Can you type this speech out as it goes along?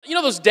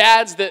know those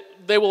dads that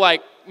they will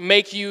like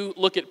make you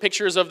look at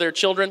pictures of their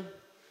children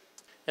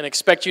and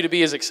expect you to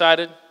be as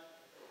excited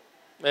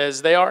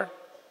as they are?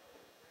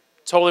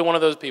 Totally one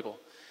of those people.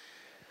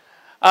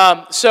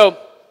 So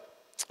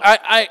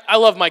I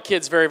love my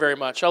kids very, very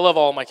much. I love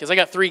all my kids. I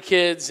got 3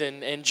 kids,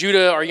 and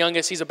Judah, our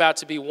youngest, he's about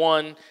to be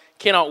 1.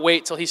 Cannot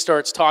wait till he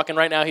starts talking.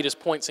 Right now, he just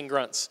points and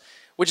grunts,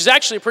 which is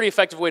actually a pretty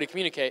effective way to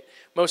communicate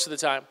most of the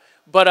time.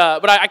 But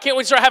I can't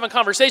wait to start having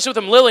conversations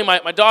with him. Lily,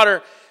 my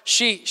daughter,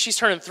 she's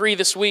turning 3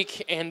 this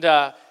week, and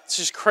it's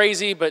just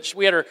crazy. But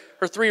we had her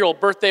 3-year-old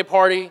birthday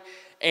party,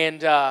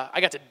 and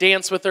I got to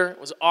dance with her. It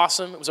was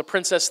awesome. It was a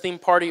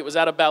princess-themed party. It was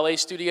at a ballet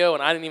studio,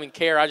 and I didn't even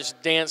care. I just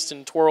danced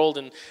and twirled,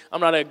 and I'm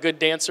not a good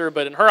dancer,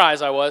 but in her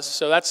eyes I was,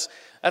 so that's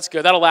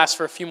good. That'll last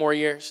for a few more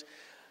years.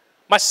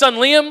 My son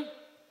Liam,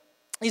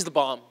 he's the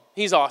bomb.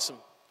 He's awesome.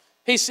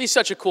 He's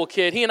such a cool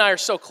kid. He and I are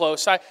so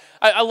close.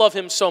 I love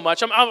him so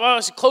much. I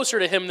was closer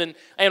to him than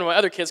I am to my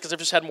other kids because I've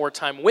just had more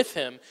time with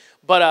him,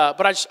 but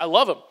I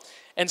love him.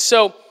 And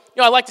so,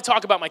 I like to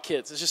talk about my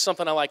kids. It's just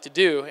something I like to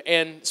do.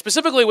 And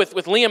specifically with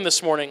Liam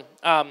this morning,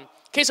 in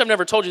case I've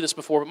never told you this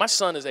before, but my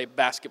son is a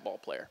basketball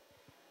player.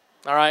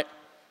 All right?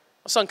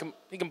 My son,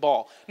 he can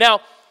ball. Now,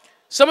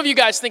 some of you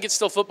guys think it's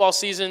still football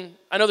season.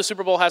 I know the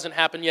Super Bowl hasn't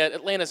happened yet.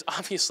 Atlanta's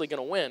obviously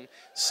going to win.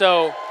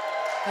 So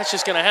that's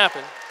just going to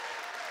happen.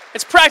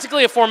 It's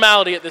practically a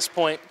formality at this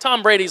point.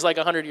 Tom Brady's like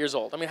 100 years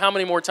old. I mean, how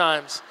many more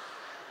times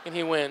can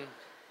he win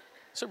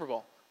Super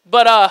Bowl?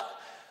 But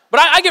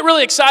I get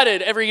really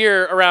excited every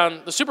year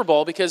around the Super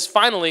Bowl because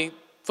finally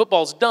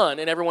football's done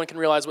and everyone can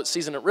realize what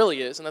season it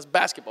really is, and that's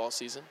basketball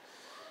season.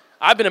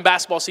 I've been in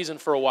basketball season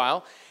for a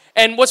while.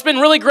 And what's been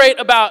really great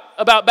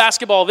about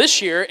basketball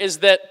this year is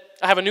that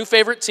I have a new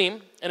favorite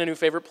team and a new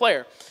favorite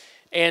player.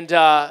 And,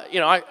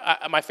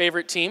 my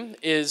favorite team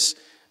is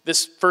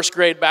this first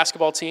grade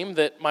basketball team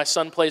that my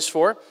son plays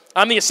for.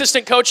 I'm the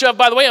assistant coach of,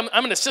 by the way,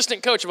 I'm an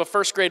assistant coach of a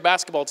first grade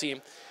basketball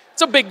team.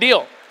 It's a big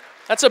deal.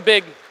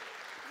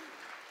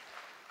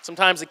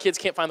 Sometimes the kids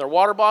can't find their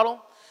water bottle.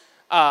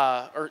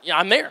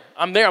 I'm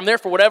there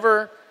for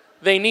whatever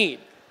they need.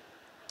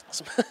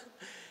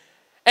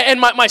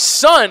 And my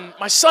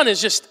son is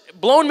just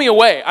blowing me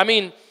away. I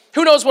mean,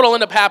 who knows what will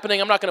end up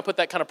happening? I'm not going to put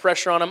that kind of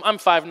pressure on him. I'm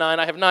 5'9".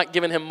 I have not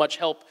given him much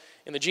help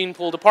in the gene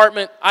pool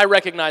department. I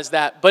recognize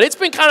that. But it's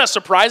been kind of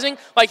surprising.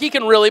 Like, he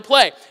can really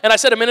play. And I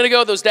said a minute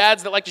ago, those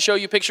dads that like to show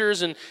you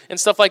pictures and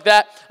stuff like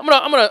that, I'm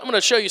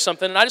gonna show you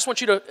something, and I just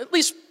want you to at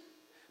least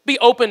be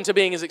open to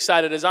being as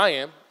excited as I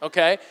am,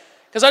 okay?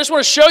 Because I just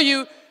want to show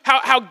you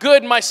how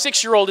good my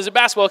 6-year-old is at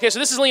basketball. Okay, so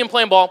this is Liam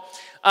playing ball.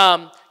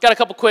 Got a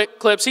couple quick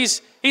clips.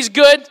 He's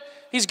good.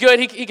 He's good.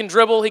 He can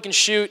dribble. He can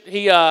shoot.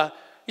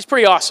 He's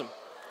pretty awesome.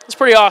 He's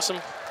pretty awesome.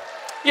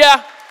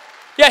 Yeah,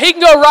 he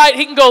can go right.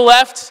 He can go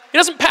left. He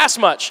doesn't pass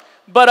much,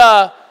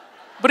 but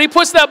he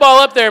puts that ball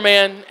up there,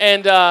 man,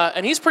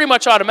 and he's pretty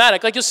much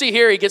automatic. Like you'll see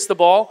here, he gets the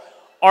ball.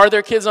 Are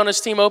there kids on his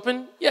team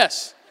open?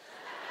 Yes,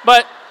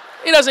 but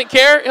he doesn't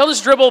care. He'll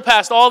just dribble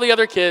past all the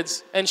other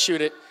kids and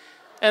shoot it,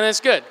 and that's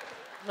good.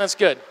 That's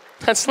good.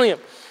 That's Liam.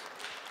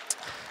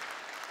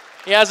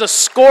 He has a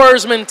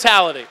scorer's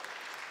mentality.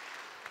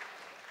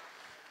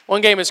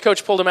 One game, his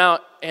coach pulled him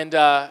out, and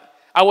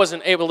I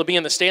wasn't able to be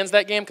in the stands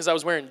that game because I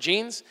was wearing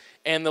jeans,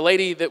 and the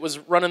lady that was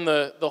running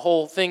the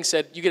whole thing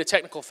said, you get a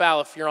technical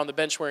foul if you're on the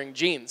bench wearing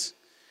jeans.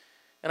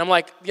 And I'm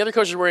like, the other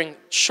coach is wearing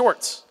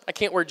shorts. I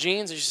can't wear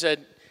jeans. And she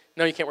said,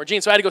 no, you can't wear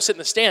jeans. So I had to go sit in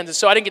the stands, and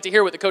so I didn't get to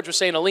hear what the coach was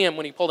saying to Liam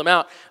when he pulled him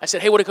out. I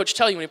said, hey, what did coach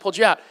tell you when he pulled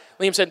you out?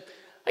 Liam said,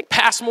 like,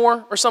 pass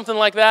more or something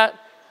like that.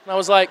 And I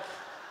was like,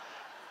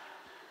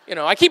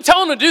 I keep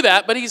telling him to do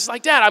that, but he's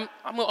like, Dad,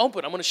 I'm going to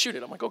open. I'm going to shoot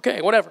it. I'm like,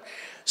 okay, whatever.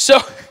 So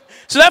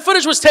that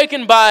footage was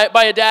taken by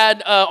a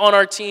dad on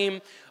our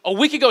team a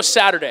week ago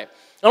Saturday.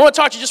 I want to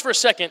talk to you just for a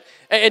second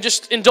and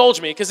just indulge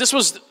me because this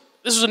was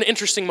an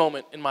interesting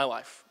moment in my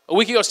life. A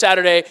week ago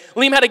Saturday,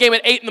 Liam had a game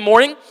at 8 in the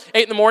morning.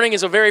 8 in the morning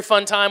is a very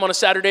fun time on a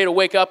Saturday to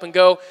wake up and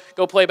go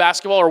play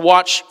basketball or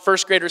watch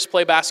first graders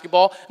play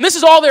basketball. And this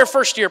is all their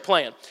first year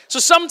playing. So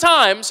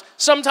sometimes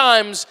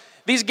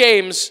these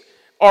games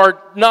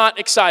are not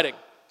exciting,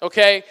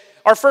 okay?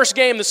 Our first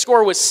game, the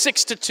score was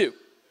 6-2.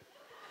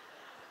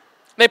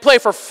 They play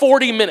for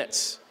 40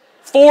 minutes.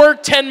 4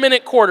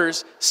 10-minute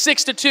quarters,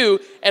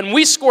 6-2, and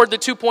we scored the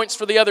 2 points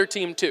for the other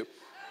team too.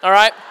 All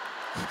right?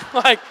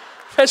 Like,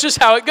 that's just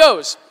how it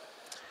goes.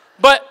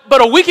 But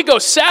a week ago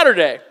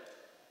Saturday,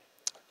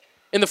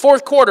 in the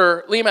fourth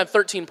quarter, Liam had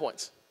 13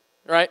 points.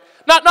 Right?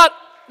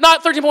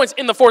 Not 13 points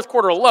in the fourth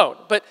quarter alone,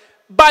 but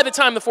by the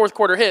time the fourth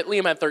quarter hit,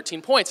 Liam had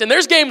 13 points. And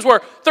there's games where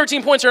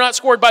 13 points are not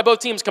scored by both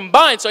teams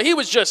combined, so he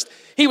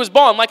was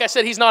balling. Like I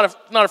said, he's not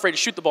afraid to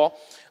shoot the ball.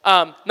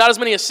 Not as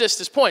many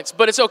assists as points,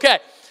 but it's okay.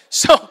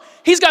 So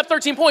he's got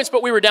 13 points,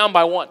 but we were down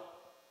by 1.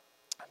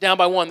 Down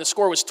by 1. The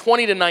score was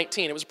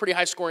 20-19. It was a pretty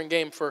high-scoring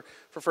game for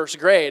first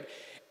grade.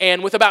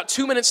 And with about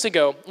 2 minutes to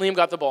go, Liam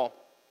got the ball.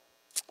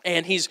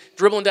 And he's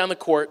dribbling down the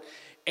court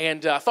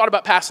and thought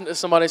about passing it to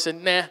somebody.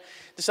 Said, nah,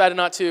 decided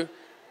not to.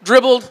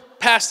 Dribbled,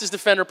 passed his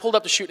defender, pulled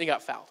up to shoot, and he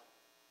got fouled.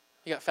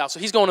 So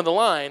he's going to the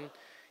line.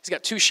 He's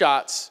got 2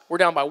 shots. We're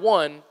down by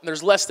 1, and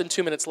there's less than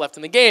 2 minutes left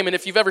in the game. And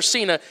if you've ever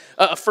seen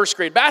a first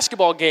grade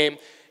basketball game,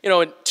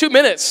 in 2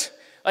 minutes,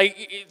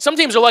 like some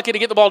teams are lucky to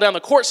get the ball down the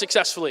court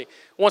successfully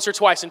once or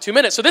twice in 2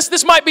 minutes. So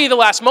this might be the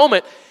last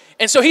moment.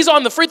 And so he's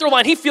on the free throw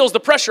line. He feels the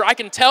pressure. I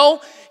can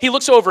tell. He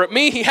looks over at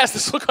me. He has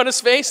this look on his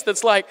face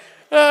that's like,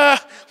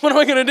 what am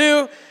I going to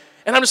do?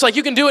 And I'm just like,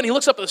 you can do it. And he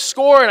looks up at the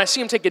score, and I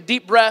see him take a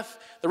deep breath.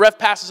 The ref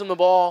passes him the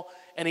ball,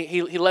 and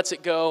he lets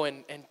it go,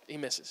 and he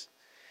misses.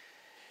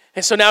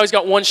 And so now he's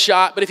got 1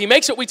 shot. But if he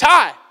makes it, we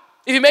tie.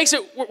 If he makes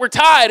it, we're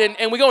tied,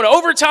 and we go into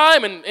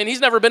overtime, and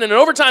he's never been in an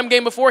overtime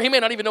game before. He may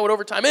not even know what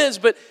overtime is,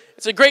 but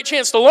it's a great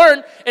chance to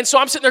learn. And so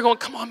I'm sitting there going,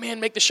 come on, man,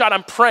 make the shot.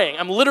 I'm praying.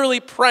 I'm literally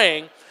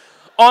praying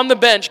on the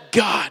bench,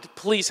 God,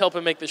 please help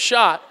him make the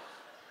shot.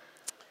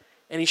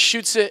 And he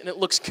shoots it, and it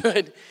looks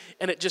good,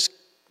 and it just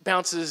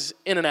bounces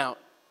in and out,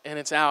 and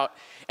it's out.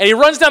 And he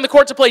runs down the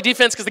court to play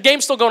defense because the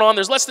game's still going on.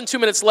 There's less than 2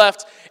 minutes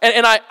left.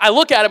 And I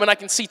look at him, and I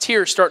can see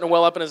tears starting to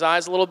well up in his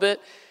eyes a little bit.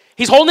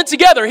 He's holding it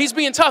together. He's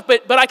being tough,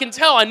 but I can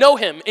tell, I know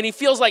him, and he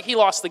feels like he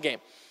lost the game.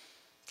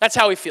 That's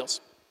how he feels.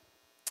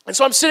 And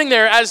so I'm sitting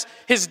there as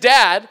his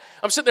dad.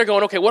 I'm sitting there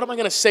going, okay, what am I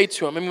going to say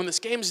to him? I mean, when this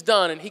game's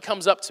done and he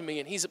comes up to me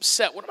and he's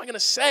upset, what am I going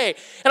to say?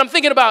 And I'm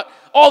thinking about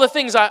all the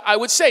things I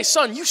would say.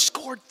 Son, you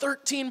scored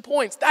 13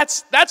 points.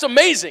 That's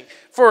amazing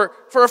for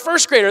a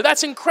first grader.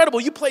 That's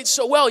incredible. You played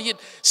so well. You had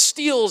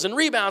steals and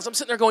rebounds. I'm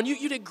sitting there going,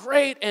 you did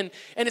great, and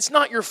it's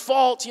not your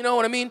fault. You know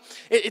what I mean?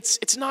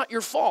 It's not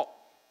your fault.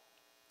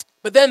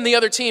 But then the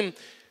other team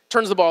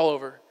turns the ball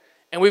over,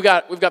 and we've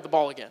got the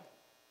ball again.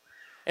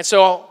 And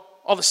so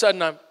all of a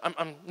sudden,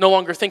 I'm no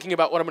longer thinking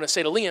about what I'm going to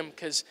say to Liam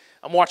because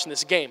I'm watching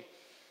this game.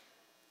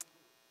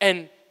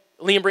 And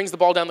Liam brings the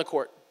ball down the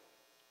court.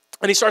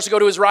 And he starts to go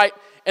to his right,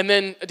 and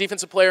then a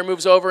defensive player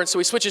moves over, and so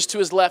he switches to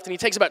his left, and he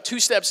takes about 2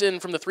 steps in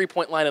from the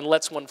three-point line and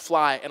lets one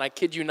fly. And I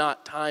kid you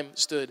not, time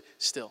stood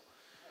still.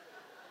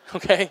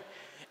 Okay?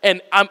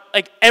 And I'm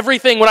like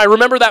everything, when I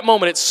remember that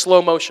moment, it's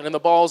slow motion, and the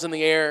ball's in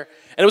the air.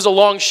 And it was a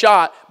long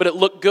shot, but it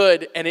looked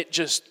good, and it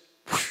just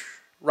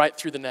right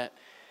through the net.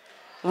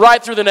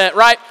 Right through the net,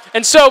 right?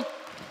 And so,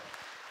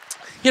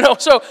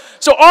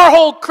 so our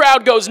whole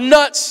crowd goes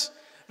nuts.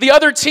 The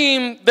other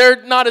team,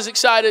 they're not as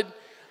excited.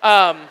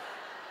 A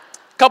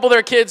couple of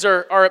their kids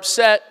are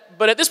upset.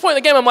 But at this point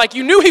in the game, I'm like,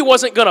 you knew he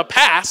wasn't going to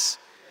pass.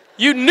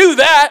 You knew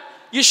that.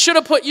 You should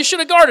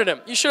have guarded him.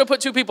 You should have put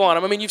 2 people on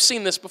him. I mean, you've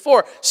seen this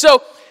before.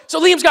 So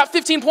Liam's got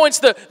 15 points.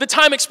 The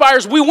time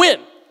expires. We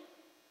win.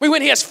 We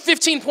win. He has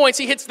 15 points.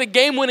 He hits the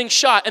game-winning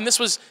shot. And this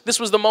was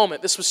the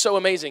moment. This was so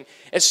amazing.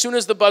 As soon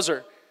as the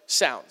buzzer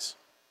sounds,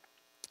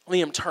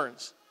 Liam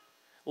turns,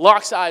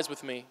 locks eyes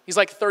with me. He's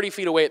like 30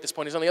 feet away at this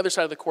point. He's on the other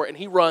side of the court, and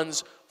he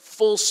runs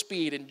full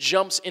speed and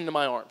jumps into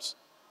my arms.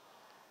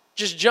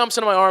 Just jumps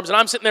into my arms, and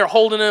I'm sitting there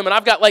holding him, and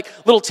I've got like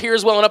little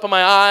tears welling up in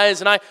my eyes,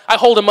 and I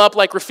hold him up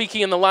like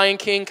Rafiki in The Lion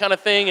King kind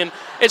of thing, and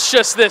it's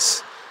just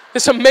this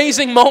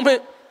amazing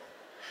moment.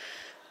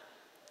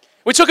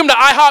 We took him to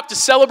IHOP to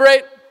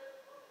celebrate,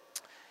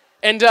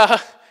 and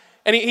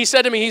he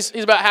said to me, he's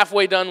about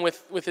halfway done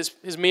with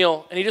his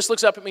meal, and he just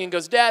looks up at me and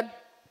goes, Dad,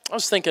 I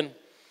was thinking,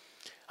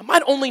 I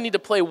might only need to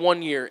play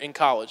 1 year in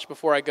college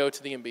before I go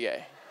to the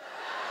NBA.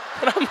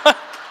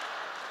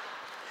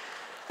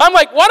 And I'm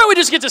like, why don't we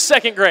just get to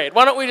 2nd grade?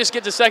 Why don't we just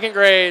get to 2nd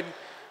grade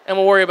and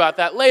we'll worry about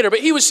that later?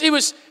 But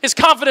his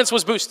confidence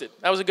was boosted.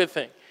 That was a good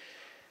thing.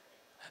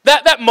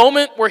 That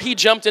moment where he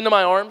jumped into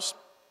my arms,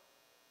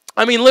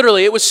 I mean,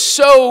 literally, it was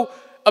so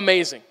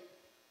amazing.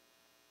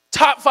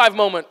 Top 5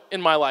 moment in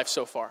my life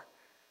so far.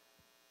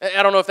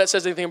 I don't know if that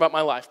says anything about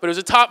my life, but it was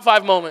a top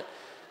 5 moment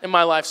in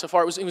my life so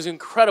far. It was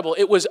incredible.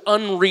 It was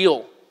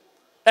unreal.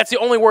 That's the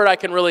only word I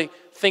can really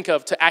think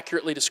of to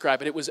accurately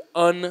describe it. It was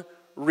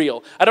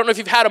unreal. I don't know if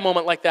you've had a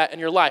moment like that in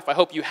your life. I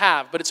hope you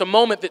have, but it's a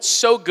moment that's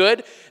so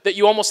good that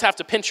you almost have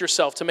to pinch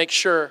yourself to make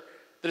sure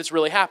that it's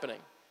really happening.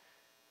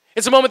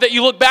 It's a moment that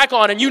you look back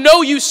on and you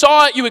know you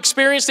saw it, you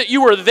experienced it,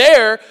 you were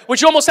there,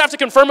 which you almost have to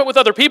confirm it with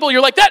other people.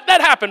 You're like, that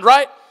happened,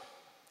 right?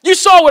 You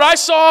saw what I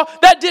saw.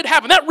 That did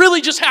happen. That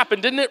really just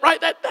happened, didn't it? Right?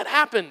 That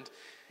happened.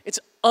 It's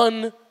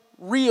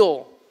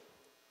unreal.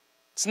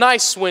 It's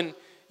nice when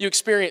you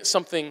experience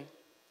something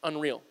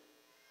unreal.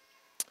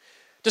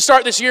 To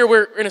start this year,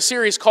 we're in a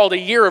series called A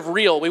Year of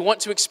Real. We want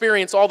to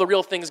experience all the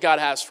real things God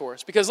has for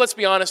us. Because let's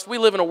be honest, we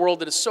live in a world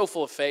that is so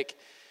full of fake.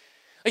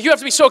 Like, you have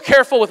to be so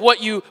careful with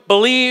what you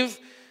believe.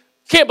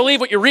 You can't believe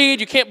what you read.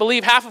 You can't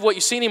believe half of what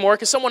you see anymore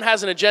because someone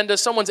has an agenda.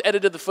 Someone's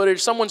edited the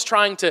footage. Someone's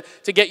trying to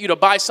get you to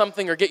buy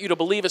something or get you to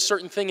believe a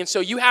certain thing. And so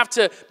you have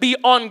to be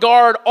on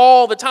guard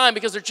all the time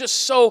because there's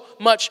just so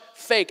much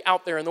fake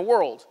out there in the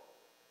world.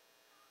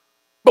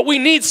 But we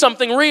need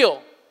something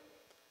real.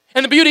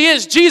 And the beauty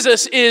is,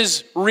 Jesus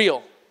is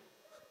real.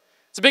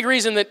 It's a big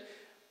reason that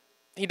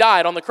he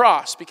died on the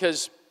cross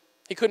because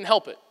he couldn't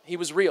help it. He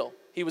was real.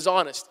 He was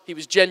honest. He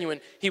was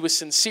genuine. He was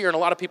sincere. And a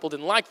lot of people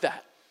didn't like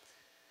that.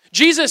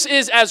 Jesus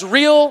is as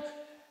real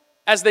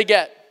as they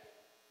get.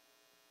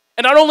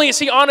 And not only is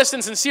he honest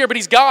and sincere, but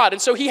he's God.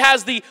 And so he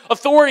has the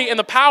authority and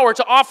the power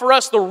to offer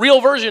us the real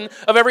version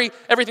of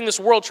everything this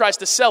world tries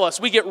to sell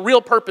us. We get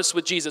real purpose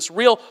with Jesus,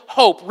 real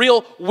hope,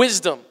 real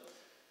wisdom,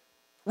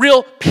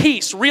 real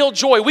peace, real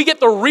joy. We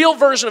get the real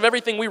version of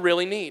everything we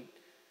really need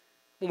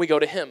when we go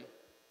to him.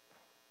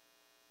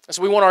 And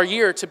so we want our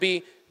year to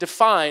be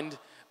defined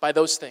by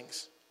those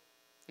things.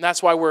 And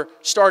that's why we're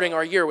starting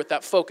our year with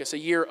that focus, a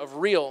year of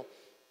real.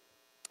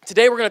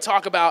 Today we're going to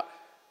talk about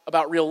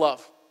real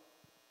love.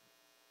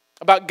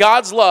 About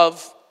God's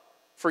love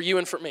for you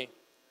and for me.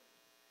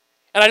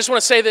 And I just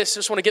want to say this,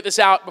 just want to get this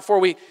out before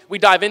we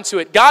dive into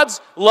it. God's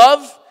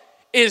love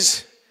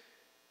it's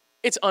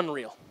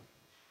unreal.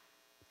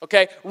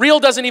 Okay? Real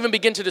doesn't even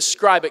begin to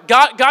describe it.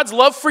 God's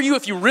love for you,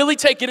 if you really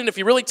take it in, if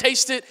you really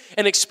taste it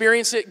and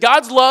experience it,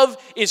 God's love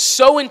is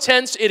so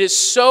intense, it is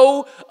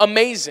so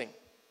amazing.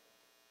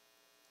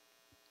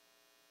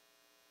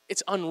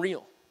 It's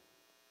unreal.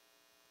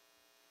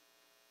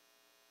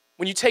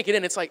 When you take it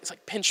in, it's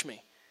like pinch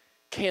me.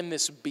 Can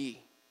this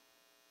be?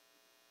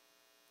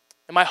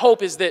 And my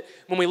hope is that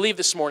when we leave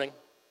this morning,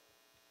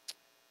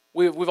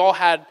 we've all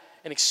had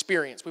an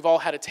experience. We've all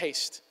had a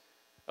taste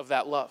of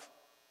that love.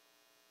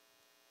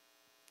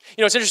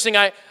 You know, it's interesting.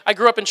 I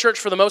grew up in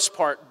church for the most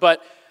part,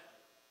 but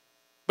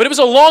it was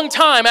a long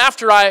time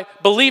after I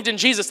believed in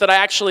Jesus that I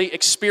actually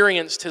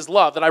experienced his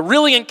love, that I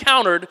really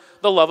encountered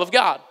the love of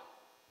God.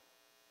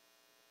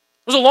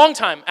 It was a long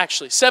time,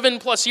 actually,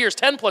 7+ years,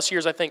 10+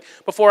 years, I think,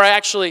 before I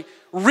actually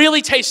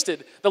really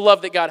tasted the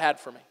love that God had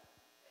for me.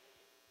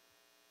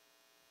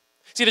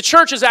 See, the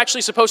church is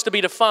actually supposed to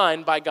be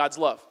defined by God's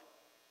love.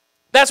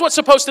 That's what's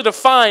supposed to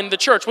define the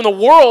church. When the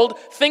world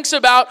thinks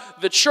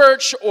about the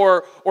church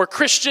or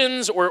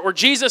Christians or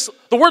Jesus,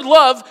 the word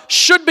love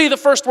should be the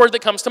first word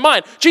that comes to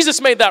mind.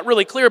 Jesus made that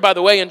really clear, by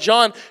the way. In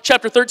John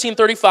chapter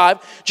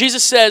 13:35,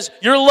 Jesus says,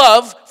 your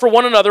love for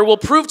one another will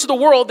prove to the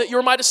world that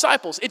you're my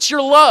disciples. It's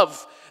your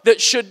love that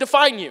should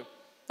define you.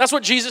 That's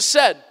what Jesus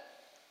said.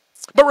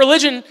 But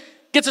religion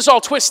gets us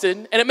all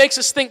twisted, and it makes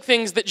us think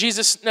things that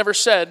Jesus never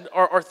said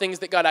are things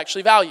that God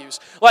actually values.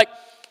 Like,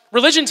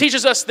 religion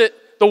teaches us that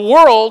the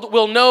world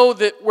will know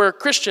that we're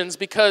Christians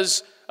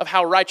because of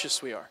how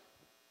righteous we are,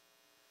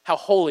 how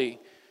holy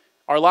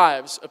our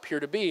lives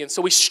appear to be. And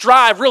so we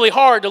strive really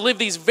hard to live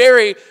these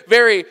very,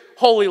 very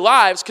holy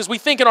lives because we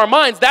think in our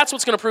minds that's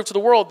what's going to prove to the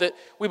world that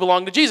we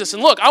belong to Jesus.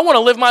 And look, I want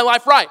to live my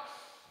life right.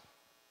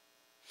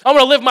 I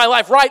want to live my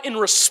life right in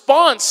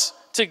response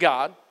to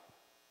God,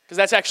 because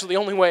that's actually the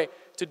only way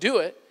to do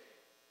it.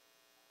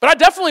 But I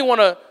definitely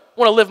want to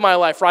live my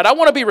life right. I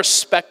want to be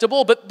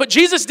respectable, but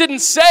Jesus didn't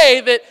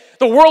say that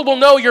the world will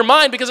know your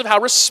mind because of how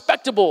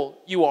respectable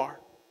you are.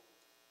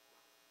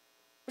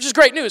 Which is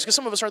great news, because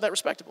some of us aren't that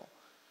respectable.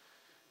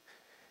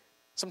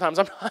 Sometimes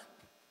I'm not.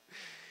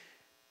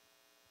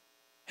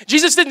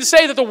 Jesus didn't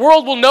say that the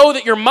world will know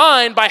that you're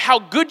mine by how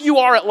good you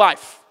are at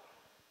life.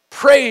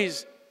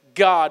 Praise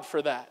God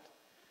for that.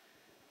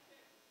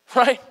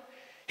 Right?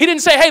 He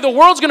didn't say, hey, the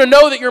world's going to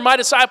know that you're my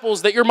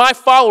disciples, that you're my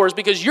followers,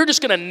 because you're just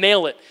going to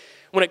nail it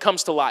when it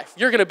comes to life.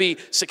 You're going to be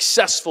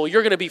successful.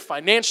 You're going to be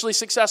financially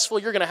successful.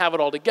 You're going to have it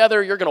all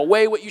together. You're going to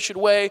weigh what you should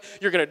weigh.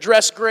 You're going to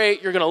dress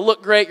great. You're going to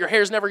look great. Your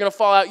hair's never going to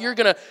fall out. You're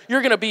going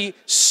to be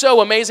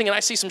so amazing. And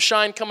I see some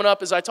shine coming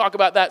up as I talk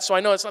about that, so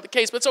I know it's not the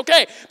case, but it's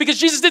okay, because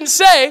Jesus didn't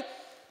say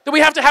that we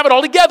have to have it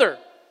all together.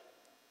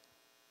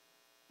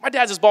 My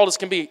dad's as bald as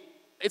can be.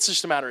 It's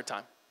just a matter of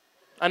time.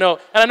 I know,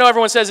 and I know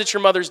everyone says it's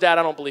your mother's dad.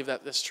 I don't believe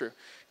that that's true,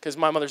 because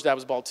my mother's dad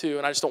was bald too,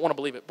 and I just don't want to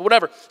believe it, but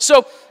whatever.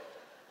 So,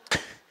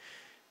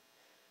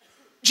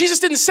 Jesus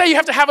didn't say you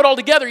have to have it all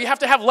together. You have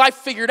to have life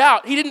figured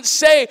out. He didn't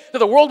say that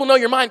the world will know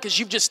your mind because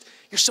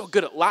you're so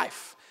good at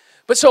life.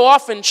 But so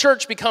often,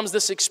 church becomes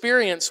this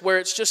experience where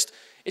it's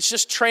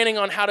just training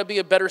on how to be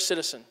a better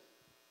citizen.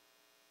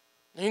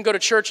 You can go to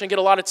church and get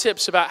a lot of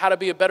tips about how to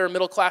be a better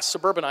middle-class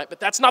suburbanite, but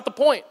that's not the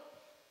point.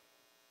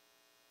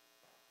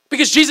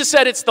 Because Jesus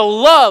said it's the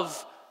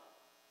love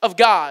of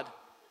God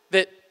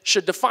that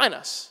should define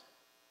us.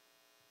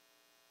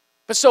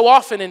 But so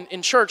often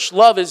in church,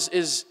 love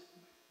is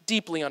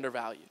deeply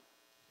undervalued.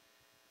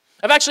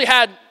 I've actually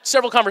had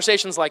several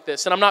conversations like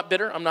this, and I'm not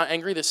bitter, I'm not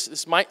angry.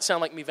 This might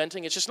sound like me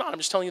venting. It's just not. I'm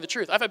just telling you the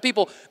truth. I've had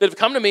people that have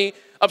come to me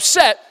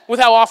upset with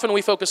how often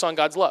we focus on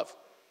God's love.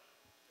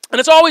 And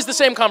it's always the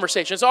same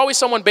conversation. It's always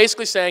someone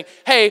basically saying,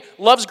 hey,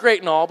 love's great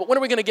and all, but when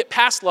are we going to get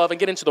past love and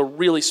get into the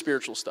really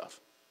spiritual stuff?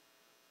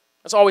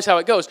 That's always how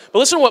it goes. But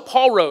listen to what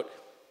Paul wrote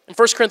in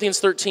 1 Corinthians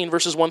 13,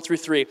 verses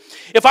 1-3.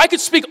 If I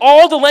could speak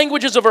all the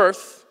languages of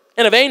earth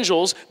and of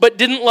angels, but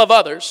didn't love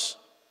others,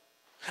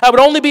 I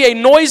would only be a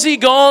noisy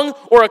gong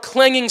or a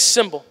clanging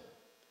cymbal.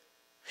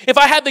 If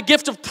I had the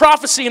gift of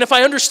prophecy, and if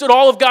I understood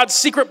all of God's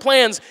secret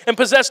plans and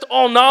possessed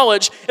all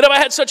knowledge, and if I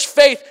had such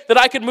faith that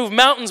I could move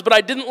mountains, but I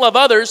didn't love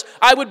others,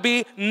 I would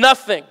be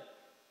nothing.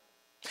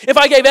 If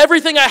I gave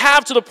everything I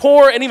have to the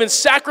poor and even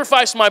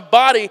sacrificed my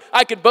body,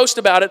 I could boast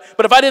about it.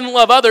 But if I didn't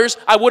love others,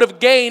 I would have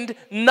gained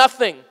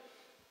nothing.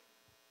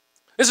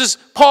 This is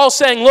Paul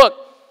saying, look,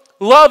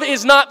 love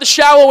is not the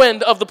shallow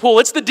end of the pool.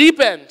 It's the deep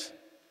end.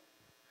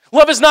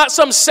 Love is not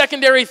some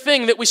secondary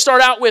thing that we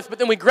start out with, but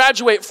then we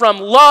graduate from.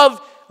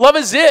 Love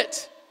is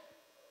it.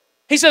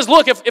 He says,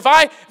 look, if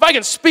I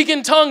can speak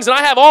in tongues and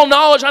I have all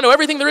knowledge, I know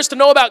everything there is to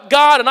know about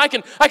God, and I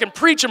can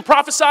preach and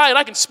prophesy, and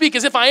I can speak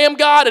as if I am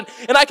God,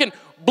 and I can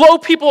blow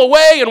people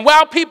away and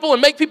wow people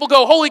and make people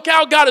go, holy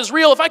cow, God is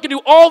real. If I can do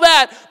all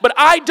that, but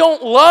I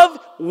don't love,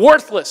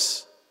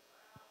 worthless.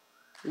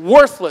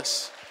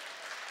 Worthless.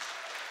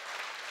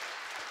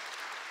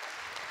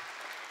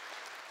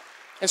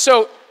 And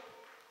so,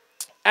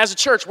 as a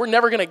church, we're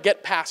never going to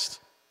get past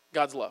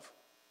God's love.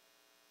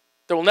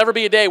 There will never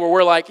be a day where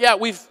we're like, yeah,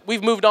 we've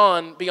moved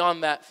on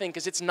beyond that thing,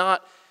 because it's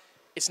not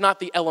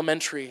the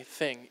elementary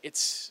thing.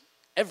 It's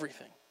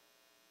everything.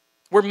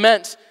 We're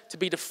meant to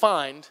be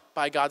defined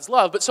by God's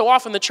love, but so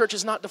often the church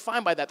is not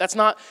defined by that. That's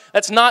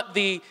not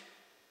the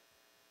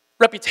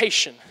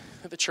reputation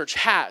that the church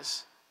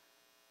has.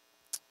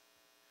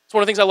 It's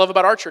one of the things I love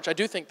about our church. I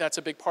do think that's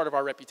a big part of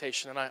our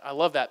reputation, and I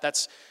love that.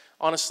 That's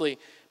honestly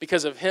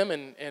because of him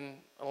and in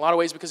a lot of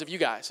ways because of you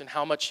guys and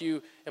how much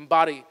you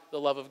embody the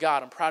love of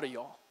God. I'm proud of you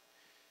all.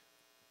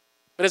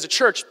 But as a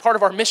church, part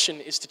of our mission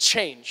is to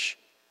change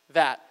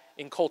that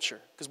in culture,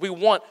 because we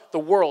want the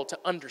world to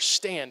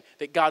understand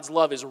that God's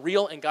love is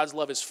real and God's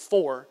love is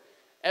for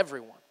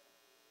everyone.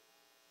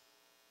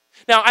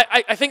 Now,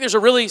 I think there's a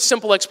really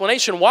simple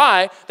explanation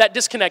why that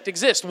disconnect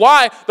exists,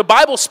 why the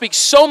Bible speaks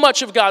so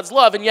much of God's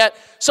love, and yet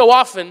so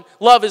often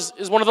love is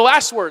one of the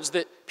last words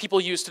that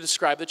people use to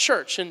describe the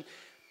church. And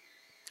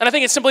I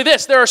think it's simply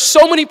this: there are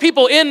so many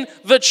people in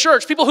the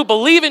church, people who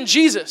believe in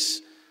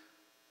Jesus,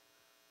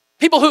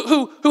 people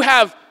who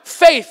have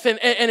faith, and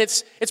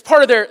it's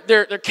part of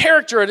their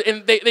character,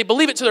 and they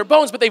believe it to their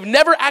bones, but they've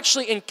never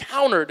actually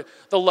encountered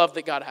the love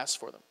that God has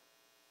for them.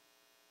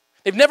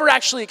 They've never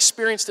actually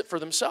experienced it for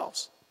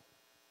themselves.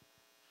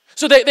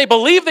 So they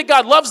believe that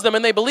God loves them,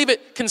 and they believe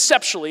it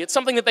conceptually. It's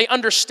something that they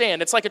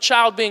understand. It's like a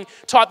child being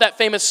taught that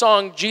famous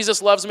song, Jesus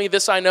loves me,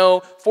 this I know,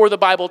 for the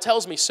Bible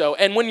tells me so.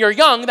 And when you're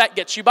young, that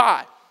gets you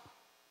by.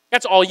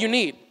 That's all you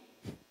need.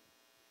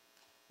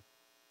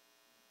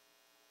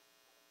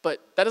 But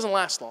that doesn't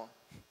last long.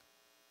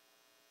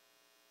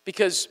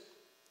 Because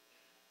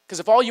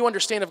if all you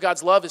understand of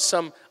God's love is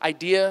some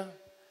idea,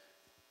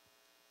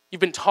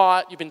 you've been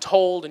taught, you've been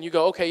told, and you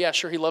go, okay, yeah,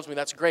 sure, he loves me,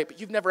 that's great,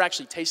 but you've never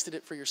actually tasted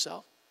it for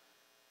yourself.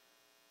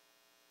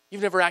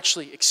 You've never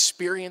actually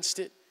experienced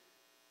it.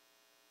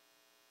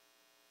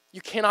 You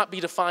cannot be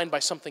defined by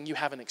something you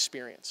haven't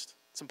experienced.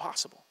 It's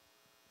impossible.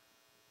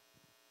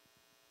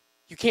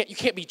 You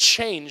can't be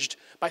changed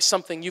by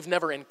something you've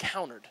never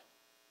encountered.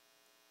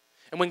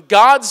 And when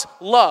God's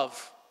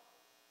love,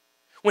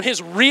 when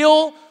his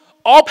real,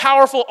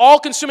 all-powerful,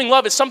 all-consuming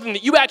love is something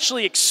that you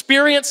actually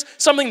experience,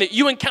 something that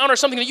you encounter,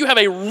 something that you have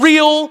a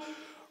real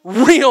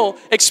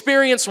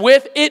experience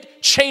with,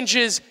 it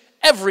changes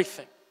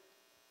everything.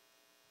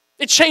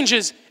 It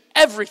changes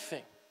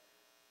everything.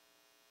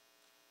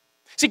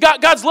 See,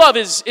 God's love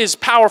is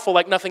powerful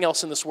like nothing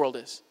else in this world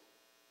is.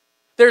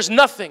 There's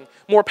nothing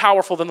more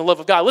powerful than the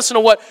love of God. Listen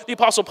to what the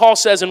Apostle Paul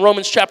says in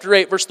Romans chapter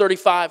 8, verse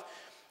 35.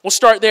 We'll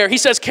start there. He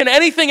says, can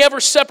anything ever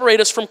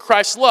separate us from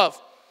Christ's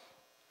love?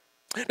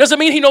 Does it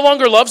mean he no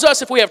longer loves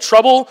us if we have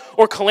trouble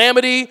or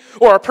calamity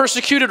or are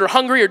persecuted or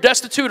hungry or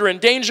destitute or in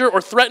danger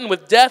or threatened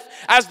with death?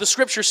 As the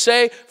scriptures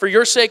say, for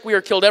your sake we are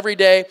killed every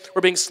day.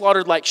 We're being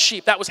slaughtered like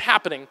sheep. That was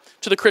happening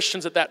to the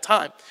Christians at that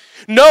time.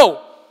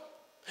 No.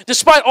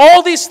 Despite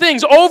all these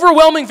things,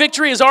 overwhelming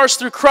victory is ours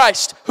through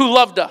Christ who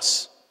loved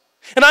us.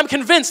 And I'm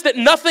convinced that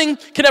nothing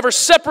can ever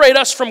separate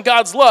us from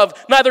God's love,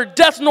 neither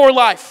death nor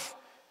life,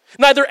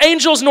 neither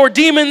angels nor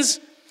demons,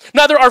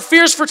 neither our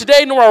fears for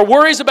today nor our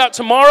worries about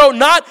tomorrow,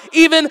 not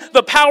even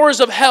the powers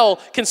of hell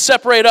can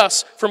separate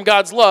us from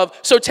God's love.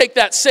 So take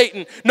that,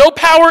 Satan. No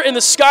power in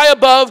the sky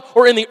above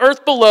or in the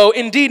earth below,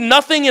 indeed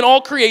nothing in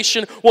all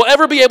creation will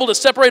ever be able to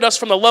separate us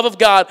from the love of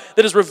God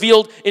that is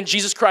revealed in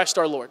Jesus Christ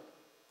our Lord.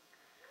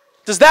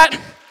 Does that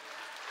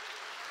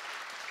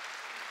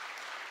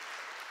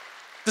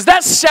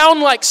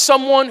sound like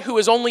someone who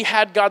has only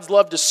had God's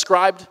love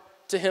described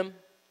to him?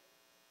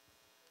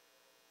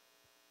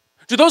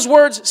 Do those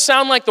words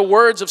sound like the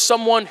words of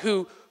someone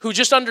who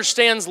just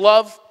understands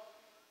love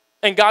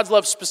and God's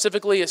love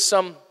specifically as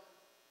some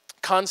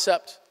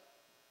concept?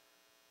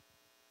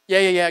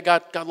 Yeah,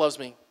 God loves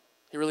me.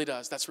 He really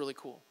does. That's really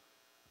cool.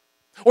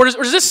 Or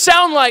does this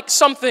sound like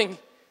something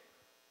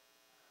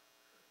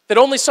that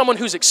only someone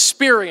who's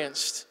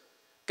experienced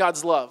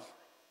God's love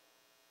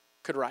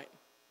could write?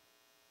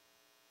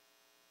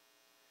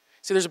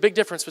 See, there's a big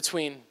difference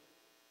between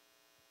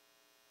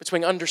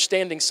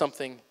understanding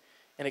something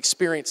and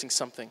experiencing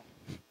something.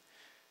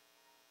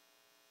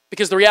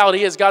 Because the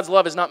reality is, God's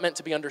love is not meant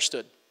to be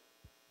understood.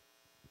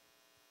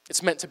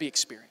 It's meant to be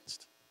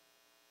experienced.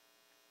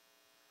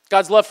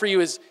 God's love for you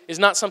is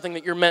not something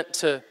that you're meant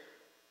to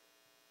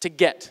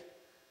get.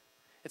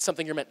 It's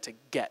something you're meant to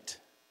get.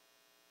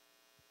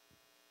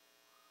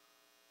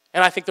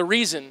 And I think the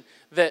reason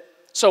that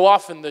so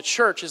often the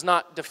church is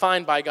not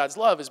defined by God's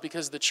love is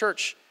because the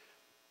church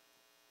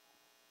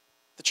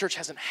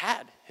hasn't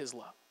had his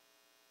love.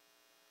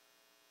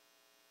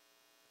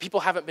 people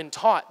haven't been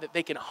taught that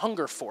they can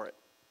hunger for it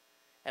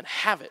and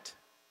have it.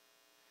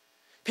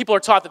 People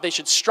are taught that they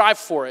should strive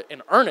for it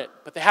and earn it,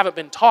 but they haven't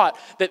been taught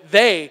that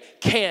they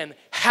can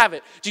have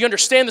it. Do you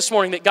understand this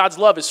morning that God's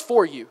love is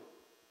for you?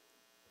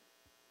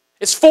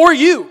 It's for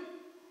you.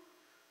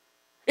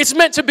 It's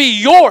meant to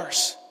be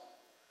yours.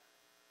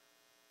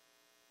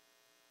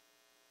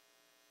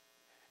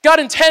 God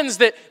intends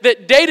that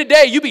day to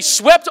day you be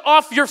swept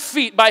off your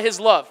feet by His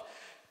love.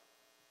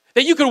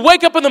 That you could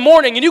wake up in the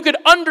morning and you could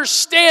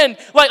understand,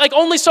 like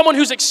only someone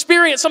who's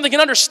experienced something can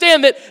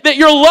understand that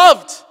you're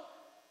loved.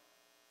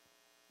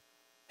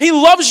 He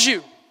loves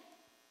you.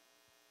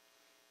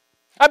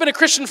 I've been a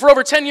Christian for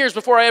over 10 years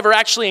before I ever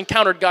actually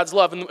encountered God's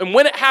love. And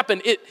when it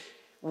happened, it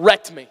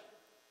wrecked me.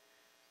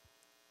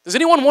 Does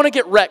anyone want to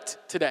get wrecked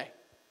today?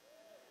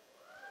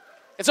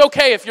 It's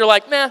okay if you're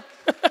like, nah.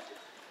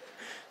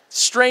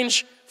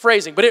 Strange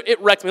phrasing, but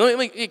it wrecked me. Let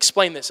me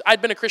explain this.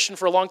 I'd been a Christian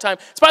for a long time.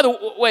 It's, by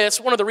the way, that's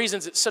one of the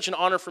reasons it's such an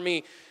honor for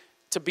me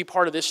to be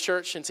part of this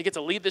church and to get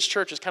to lead this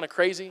church is kind of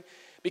crazy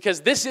because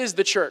this is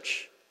the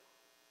church.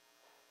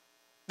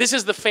 This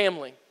is the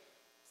family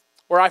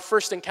where I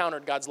first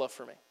encountered God's love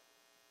for me.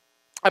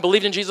 I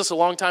believed in Jesus a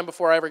long time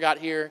before I ever got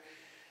here,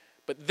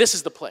 but this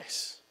is the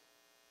place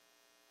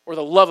where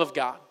the love of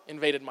God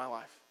invaded my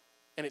life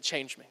and it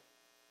changed me.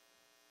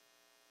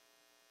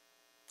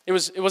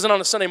 It wasn't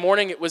on a Sunday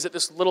morning. It was at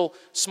this little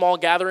small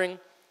gathering.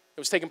 It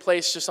was taking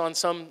place just on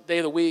some day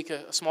of the week,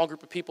 a small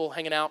group of people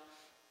hanging out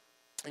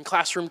in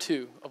classroom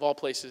 2, of all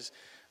places.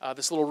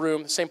 This little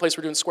room, the same place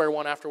we're doing Square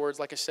One afterwards,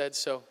 like I said,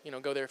 so,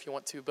 go there if you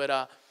want to.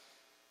 But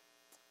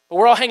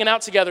we're all hanging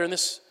out together, and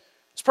this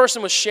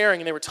person was sharing,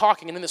 and they were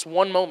talking, and in this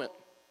one moment,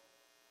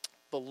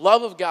 the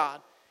love of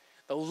God,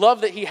 the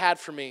love that He had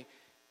for me,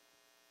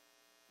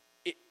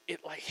 it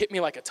like hit me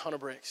like a ton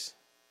of bricks,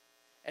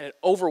 and it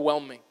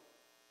overwhelmed me.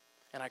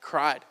 And I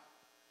cried.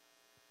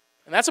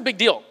 And that's a big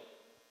deal.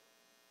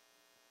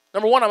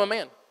 Number one, I'm a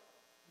man.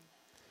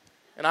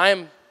 And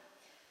I'm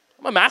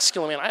a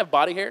masculine man. I have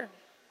body hair,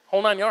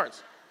 whole 9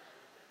 yards.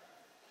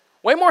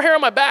 Way more hair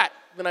on my back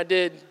than I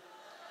did.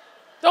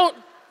 Don't,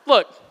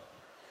 look.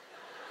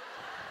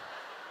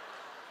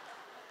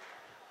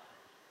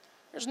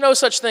 There's no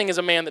such thing as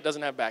a man that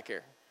doesn't have back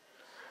hair.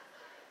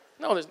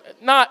 No,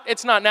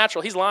 it's not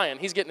natural. He's lying.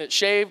 He's getting it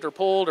shaved or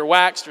pulled or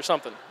waxed or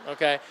something,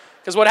 okay?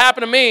 Because what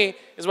happened to me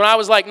is when I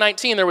was like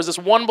 19, there was this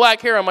one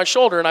black hair on my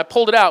shoulder, and I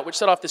pulled it out, which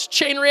set off this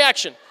chain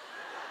reaction.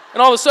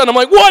 And all of a sudden, I'm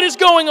like, what is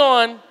going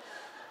on?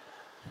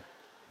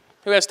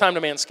 Who has time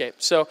to manscape?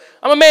 So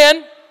I'm a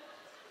man.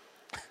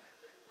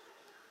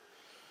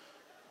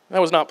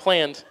 That was not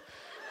planned.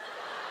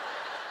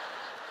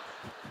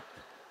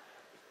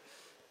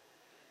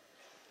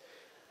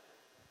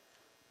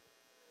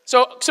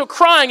 So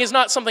crying is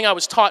not something I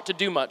was taught to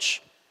do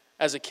much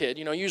as a kid.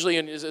 Usually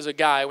as a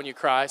guy, when you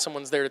cry,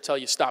 someone's there to tell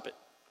you, stop it.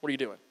 What are you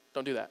doing?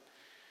 Don't do that.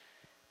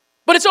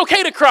 But it's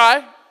okay to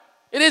cry.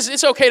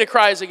 It's okay to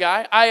cry as a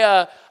guy.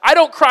 I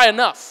don't cry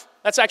enough.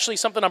 That's actually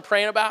something I'm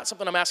praying about,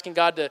 something I'm asking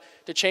God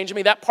to change in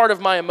me. That part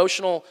of my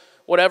emotional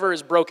whatever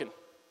is broken.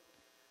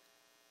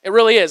 It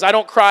really is. I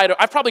don't cry.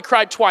 I've probably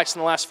cried twice in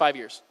the last 5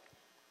 years.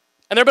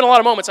 And there have been a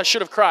lot of moments I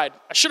should have cried.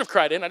 I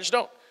just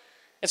don't.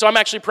 And so I'm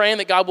actually praying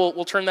that God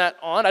will turn that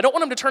on. I don't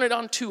want Him to turn it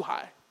on too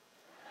high.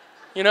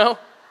 Like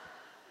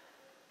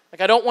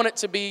I don't want it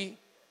to be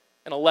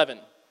an 11.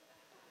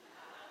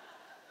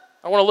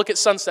 I want to look at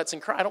sunsets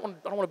and cry. I don't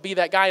want to be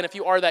that guy. And if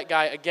you are that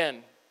guy,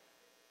 again,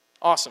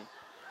 awesome.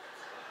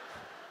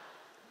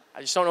 I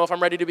just don't know if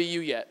I'm ready to be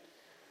you yet.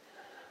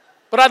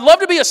 But I'd love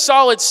to be a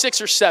solid 6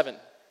 or 7.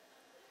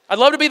 I'd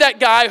love to be that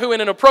guy who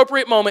in an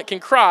appropriate moment can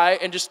cry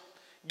and just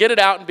get it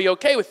out and be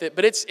okay with it.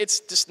 But it's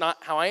just not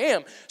how I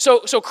am.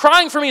 So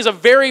crying for me is a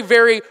very,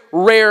 very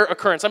rare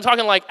occurrence. I'm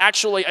talking like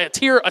actually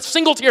a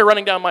single tear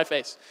running down my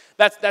face.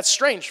 That's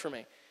strange for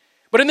me.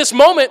 But in this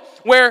moment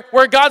where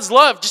God's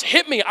love just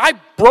hit me, I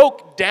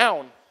broke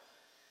down.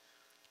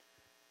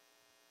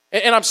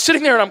 And I'm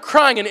sitting there and I'm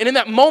crying. And in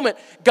that moment,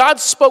 God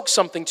spoke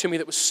something to me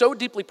that was so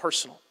deeply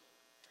personal.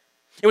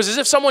 It was as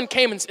if someone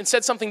came and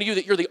said something to you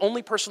that you're the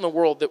only person in the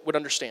world that would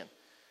understand.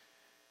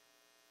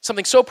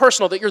 Something so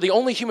personal that you're the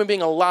only human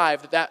being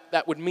alive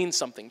that would mean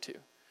something to.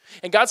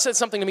 And God said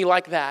something to me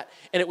like that,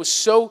 and it was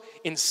so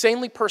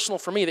insanely personal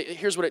for me that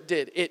here's what it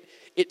did.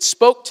 It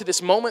spoke to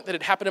this moment that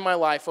had happened in my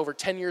life over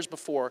 10 years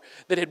before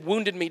that had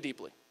wounded me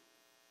deeply.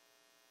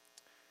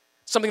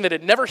 Something that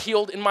had never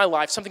healed in my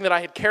life, something that I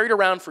had carried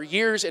around for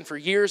years and for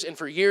years and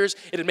for years.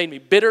 It had made me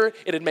bitter.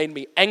 It had made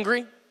me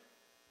angry.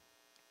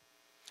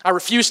 I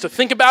refused to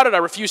think about it. I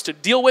refused to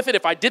deal with it.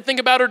 If I did think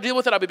about it or deal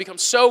with it, I would become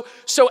so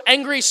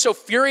angry, so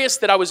furious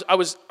that I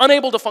was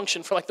unable to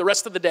function for like the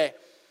rest of the day.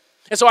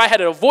 And so I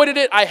had avoided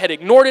it, I had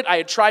ignored it, I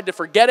had tried to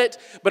forget it,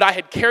 but I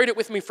had carried it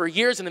with me for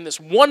years, and in this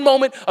one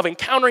moment of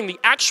encountering the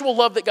actual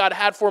love that God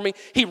had for me,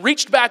 He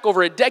reached back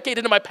over a decade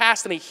into my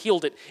past and He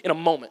healed it in a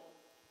moment.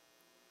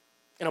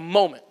 In a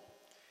moment.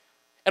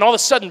 And all of a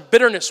sudden,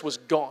 bitterness was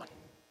gone.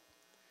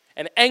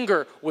 And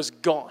anger was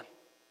gone.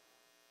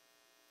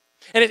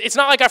 And it's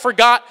not like I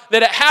forgot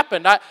that it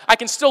happened. I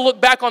can still look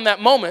back on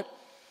that moment,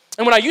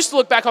 And when I used to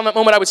look back on that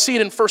moment, I would see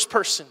it in first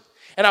person.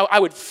 And I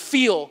would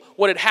feel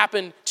what had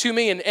happened to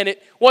me. And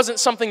it wasn't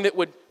something that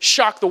would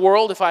shock the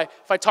world if I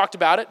talked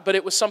about it, but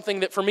it was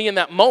something that for me in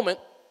that moment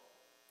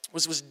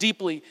was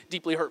deeply,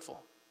 deeply hurtful.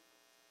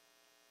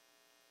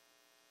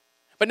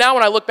 But now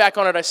when I look back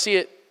on it, I see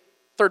it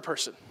third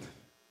person.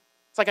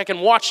 It's like I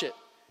can watch it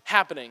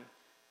happening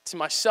to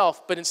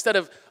myself, but instead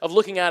of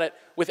looking at it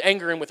with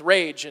anger and with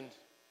rage and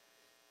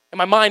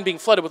my mind being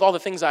flooded with all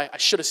the things I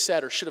should have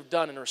said or should have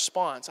done in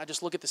response, I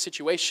just look at the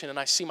situation and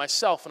I see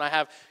myself and I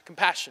have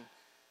compassion.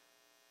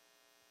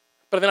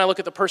 But then I look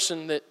at the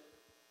person that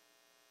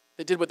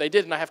did what they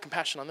did and I have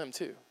compassion on them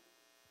too.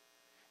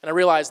 And I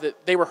realize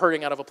that they were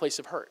hurting out of a place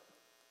of hurt.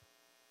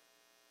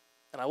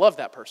 And I love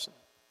that person.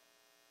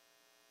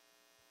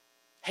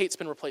 Hate's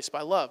been replaced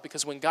by love,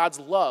 because when God's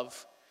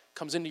love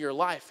comes into your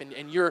life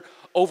and you're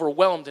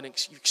overwhelmed and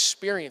you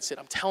experience it,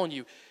 I'm telling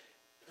you,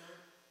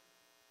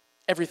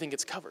 everything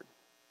gets covered.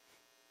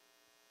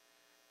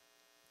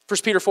 1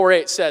 Peter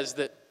 4:8 says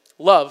that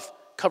love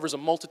covers a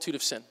multitude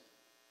of sin.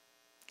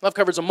 Love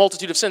covers a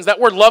multitude of sins. That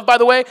word love, by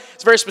the way,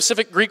 it's a very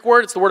specific Greek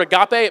word. It's the word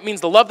agape. It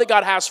means the love that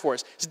God has for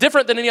us. It's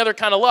different than any other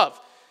kind of love.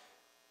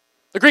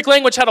 The Greek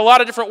language had a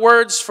lot of different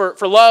words for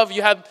love.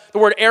 You had the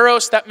word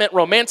eros, that meant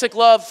romantic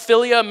love.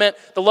 Philia meant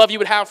the love you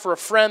would have for a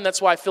friend.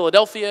 That's why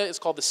Philadelphia is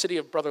called the city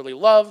of brotherly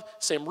love,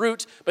 same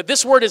root. But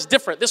this word is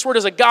different. This word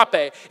is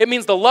agape. It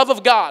means the love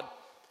of God.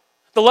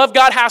 The love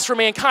God has for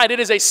mankind. It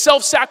is a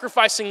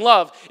self-sacrificing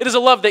love. It is a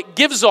love that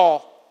gives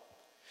all.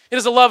 It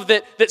is a love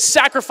that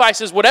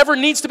sacrifices whatever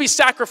needs to be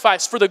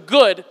sacrificed for the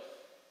good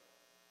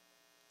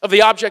of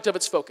the object of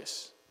its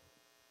focus.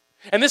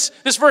 And this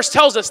verse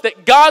tells us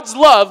that God's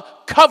love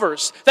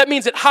covers. That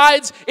means it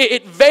hides,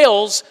 it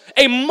veils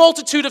a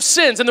multitude of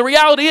sins. And the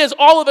reality is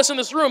all of us in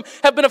this room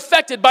have been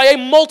affected by a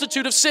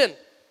multitude of sin.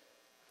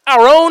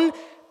 Our own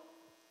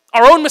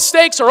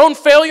mistakes, our own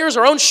failures,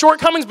 our own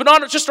shortcomings, but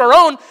not just our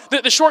own,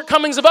 the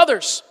shortcomings of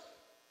others.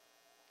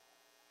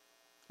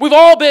 We've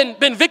all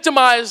been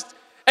victimized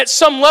at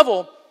some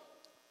level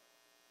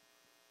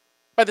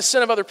by the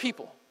sin of other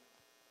people.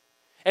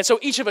 And so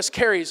each of us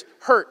carries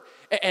hurt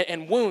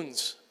and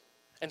wounds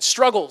and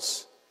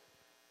struggles,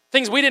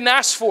 things we didn't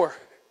ask for,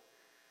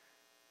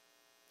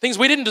 things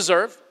we didn't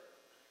deserve.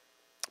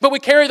 But we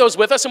carry those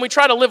with us and we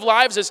try to live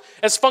lives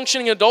as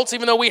functioning adults,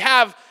 even though we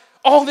have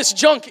all this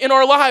junk in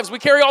our lives. We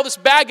carry all this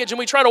baggage and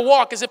we try to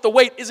walk as if the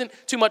weight isn't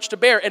too much to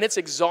bear, and it's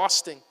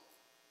exhausting.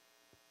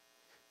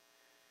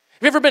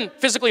 Have you ever been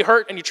physically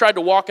hurt and you tried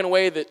to walk in a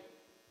way that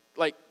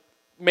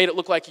made it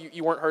look like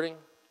you weren't hurting?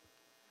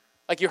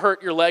 Like you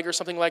hurt your leg or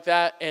something like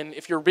that, and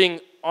if you're being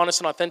honest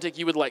and authentic,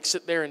 you would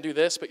sit there and do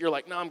this, but you're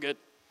like, no, I'm good.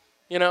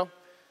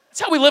 That's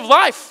how we live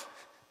life.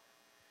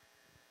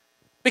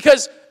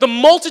 Because the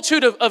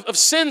multitude of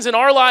sins in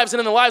our lives and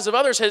in the lives of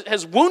others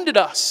has wounded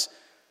us.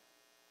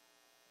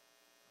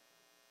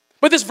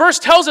 But this verse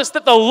tells us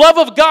that the love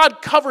of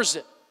God covers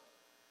it.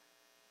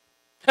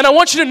 And I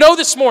want you to know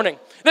this morning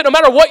that no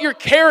matter what you're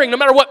carrying, no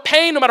matter what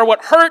pain, no matter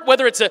what hurt,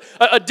 whether it's an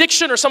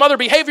addiction or some other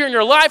behavior in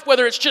your life,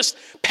 whether it's just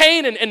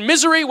pain and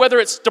misery, whether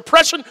it's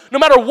depression, no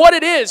matter what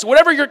it is,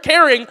 whatever you're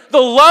carrying, the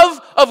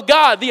love of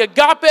God, the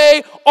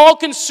agape,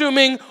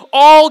 all-consuming,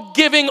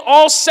 all-giving,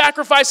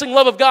 all-sacrificing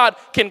love of God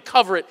can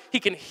cover it. He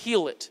can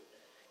heal it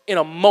in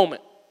a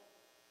moment,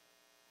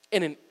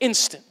 in an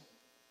instant.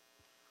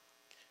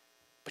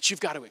 But you've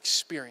got to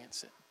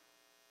experience it.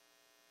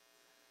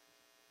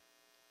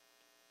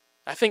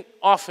 I think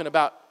often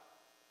about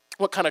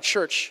what kind of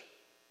church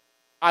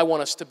I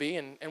want us to be,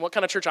 and what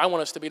kind of church I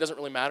want us to be doesn't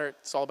really matter.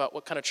 It's all about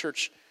what kind of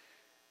church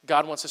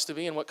God wants us to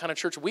be and what kind of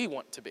church we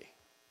want to be.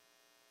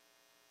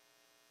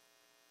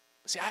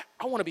 See,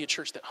 I want to be a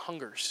church that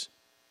hungers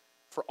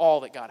for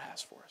all that God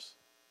has for us.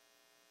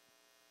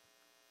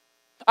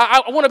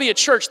 I want to be a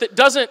church that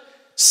doesn't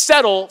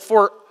settle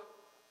for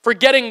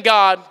getting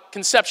God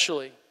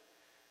conceptually,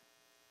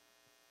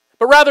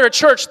 but rather a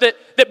church that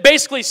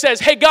basically says,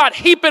 hey, God,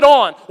 heap it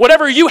on.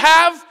 Whatever you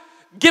have,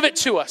 give it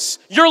to us.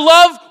 Your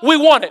love, we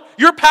want it.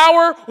 Your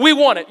power, we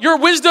want it. Your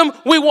wisdom,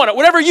 we want it.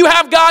 Whatever you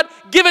have, God,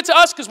 give it to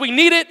us because we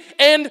need it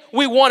and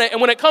we want it. And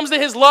when it comes to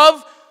His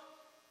love,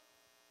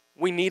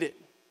 we need it.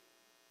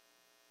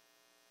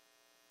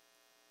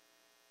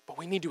 But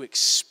we need to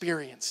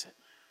experience it.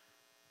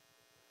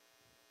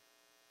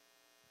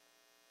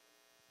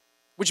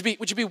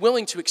 Would you be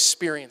willing to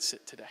experience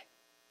it today?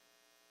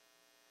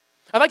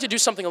 I'd like to do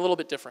something a little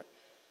bit different.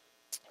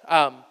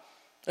 And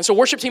so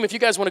worship team, if you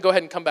guys want to go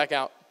ahead and come back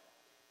out.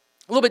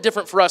 A little bit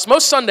different for us.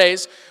 Most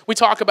Sundays, we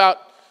talk about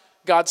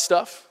God's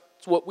stuff.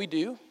 It's what we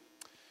do.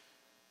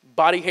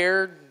 Body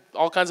hair,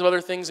 all kinds of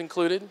other things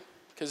included.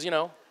 Because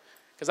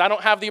I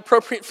don't have the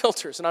appropriate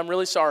filters, and I'm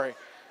really sorry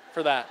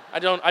for that. I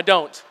don't.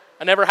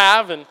 I never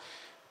have, and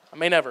I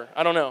may never.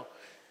 I don't know.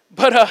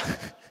 But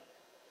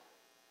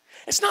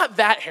it's not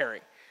that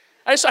hairy.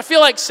 I feel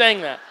like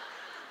saying that.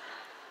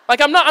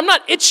 I'm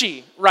not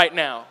itchy right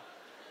now.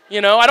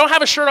 I don't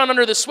have a shirt on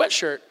under this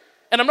sweatshirt.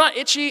 And I'm not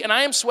itchy, and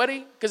I am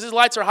sweaty because these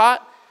lights are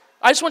hot.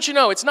 I just want you to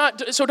know, it's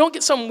not, so don't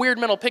get some weird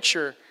mental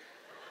picture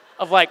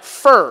of like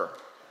fur,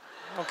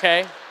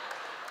 okay?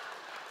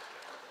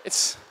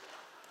 It's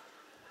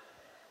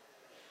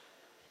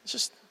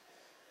just,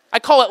 I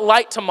call it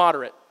light to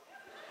moderate.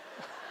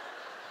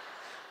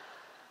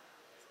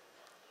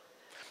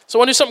 So I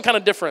want to do something kind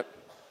of different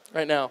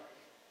right now.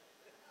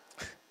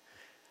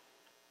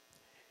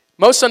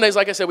 Most Sundays,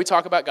 like I said, we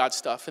talk about God's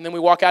stuff, and then we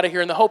walk out of here,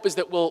 and the hope is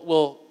that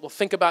we'll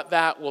think about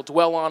that, we'll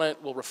dwell on it,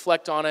 we'll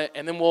reflect on it,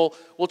 and then we'll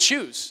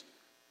choose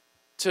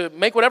to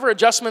make whatever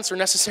adjustments are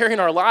necessary in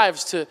our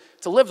lives to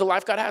live the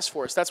life God has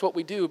for us. That's what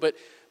we do. But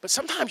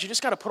sometimes you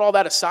just got to put all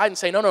that aside and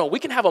say, no, we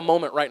can have a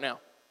moment right now.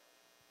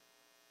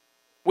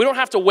 We don't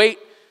have to wait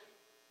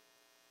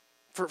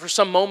for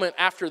some moment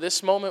after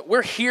this moment.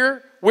 We're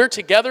here. We're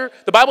together.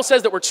 The Bible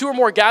says that where two or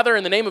more gather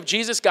in the name of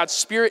Jesus, God's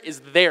Spirit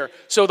is there.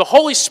 So the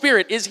Holy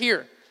Spirit is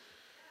here.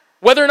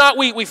 Whether or not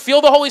we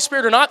feel the Holy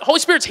Spirit or not, the Holy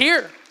Spirit's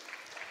here.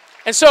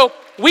 And so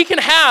we can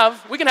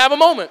have a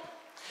moment.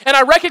 And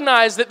I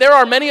recognize that there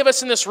are many of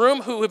us in this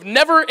room who have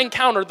never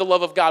encountered the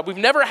love of God. We've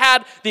never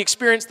had the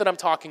experience that I'm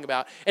talking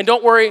about. And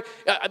don't worry,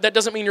 that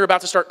doesn't mean you're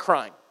about to start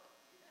crying.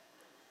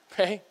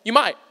 Okay? You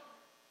might.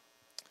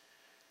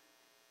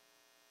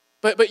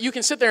 But you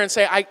can sit there and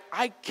say,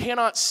 I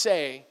cannot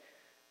say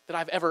that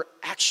I've ever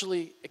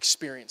actually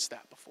experienced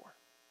that before.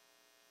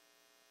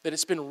 That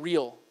it's been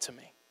real to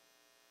me.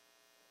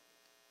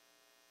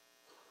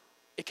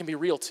 It can be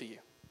real to you.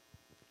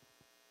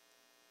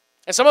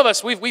 And some of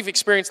us, we've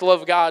experienced the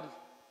love of God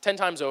 10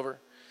 times over.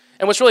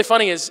 And what's really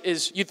funny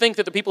is you think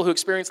that the people who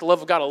experience the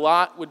love of God a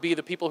lot would be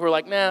the people who are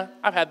like, nah,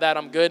 I've had that,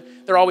 I'm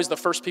good. They're always the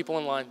first people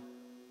in line.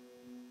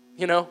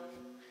 You know?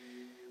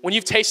 When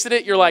you've tasted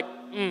it, you're like,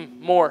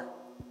 more.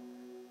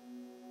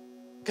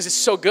 Because it's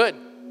so good.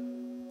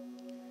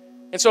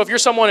 And so if you're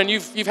someone and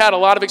you've had a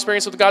lot of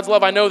experience with God's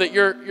love, I know that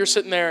you're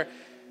sitting there,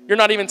 you're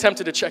not even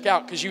tempted to check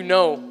out because you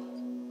know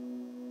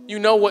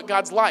what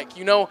God's like.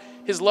 You know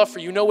his love for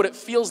you. You know what it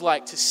feels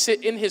like to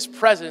sit in his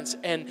presence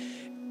and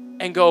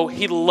go,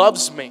 he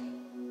loves me.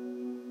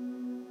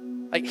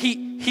 Like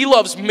he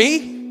loves me.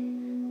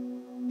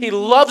 He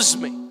loves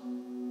me.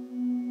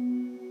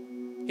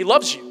 He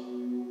loves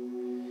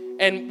you.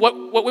 And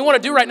what we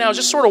want to do right now is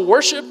just sort of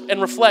worship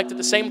and reflect at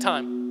the same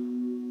time.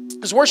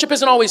 Because worship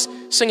isn't always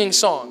singing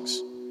songs.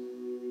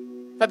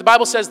 In fact, the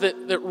Bible says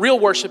that real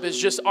worship is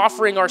just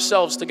offering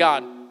ourselves to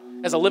God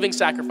as a living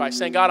sacrifice,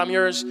 saying, God, I'm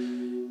yours.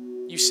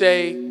 You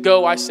say,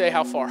 go, I say,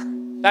 how far?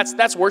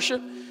 That's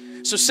worship.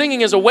 So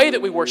singing is a way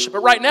that we worship.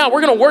 But right now,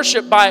 we're going to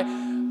worship by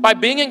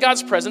being in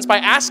God's presence, by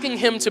asking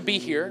him to be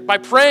here, by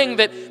praying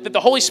that the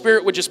Holy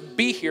Spirit would just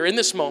be here in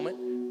this moment.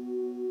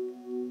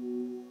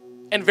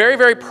 And very,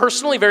 very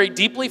personally, very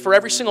deeply for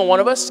every single one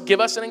of us, give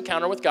us an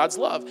encounter with God's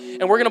love.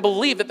 And we're going to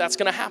believe that that's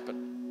going to happen.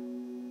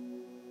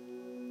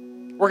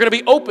 We're going to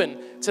be open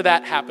to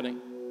that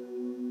happening.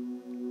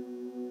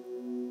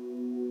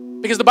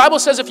 Because the Bible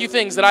says a few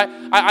things that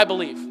I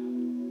believe.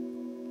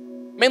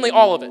 Mainly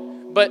all of it,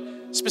 but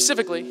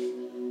specifically,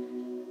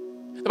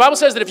 the Bible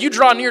says that if you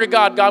draw near to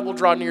God, God will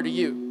draw near to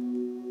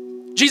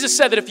you. Jesus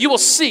said that if you will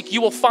seek,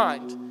 you will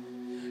find.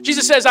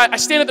 Jesus says, I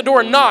stand at the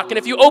door and knock, and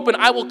if you open,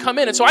 I will come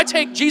in. And so I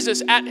take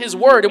Jesus at his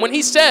word. And when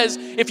he says,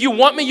 if you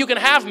want me, you can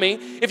have me.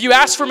 If you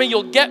ask for me,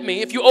 you'll get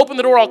me. If you open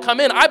the door, I'll come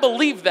in. I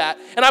believe that.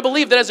 And I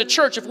believe that as a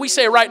church, if we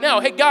say right now,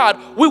 hey, God,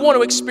 we want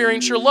to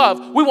experience your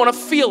love. We want to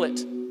feel it.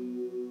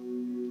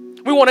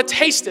 We want to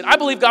taste it. I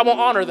believe God will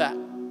honor that.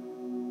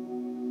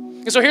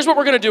 And so here's what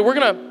we're going to do. We're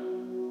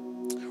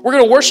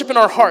going to worship in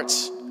our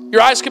hearts.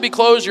 Your eyes can be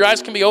closed. Your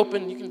eyes can be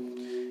open.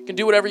 You can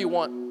do whatever you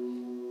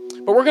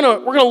want. But we're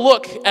going to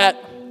look at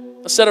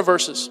a set of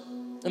verses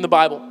in the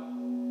Bible.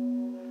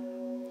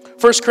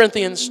 1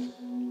 Corinthians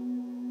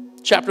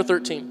chapter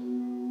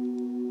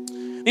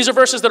 13. These are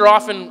verses that are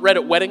often read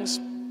at weddings.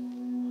 And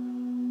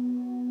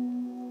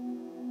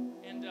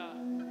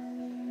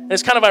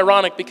it's kind of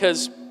ironic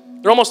because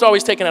they're almost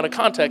always taken out of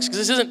context because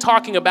this isn't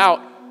talking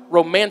about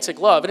romantic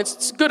love. And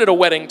it's good at a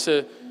wedding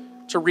to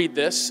read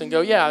this and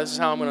go, yeah, this is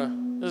how I'm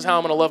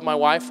gonna love my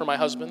wife or my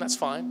husband. That's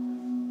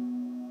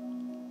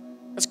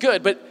fine. That's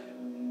good. But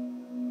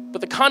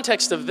the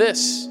context of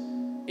this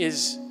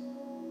is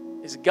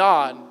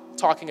God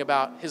talking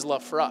about his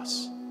love for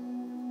us.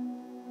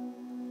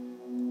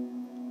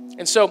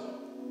 And so,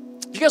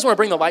 if you guys want to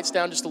bring the lights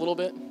down just a little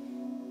bit,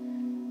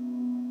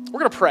 we're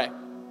going to pray.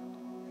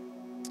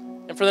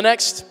 And for the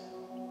next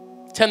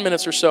 10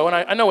 minutes or so, and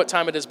I know what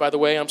time it is, by the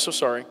way, I'm so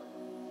sorry.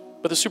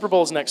 But the Super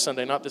Bowl is next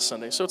Sunday, not this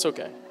Sunday, so it's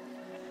okay.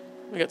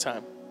 We got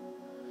time.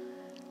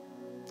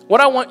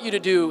 What I want you to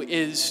do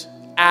is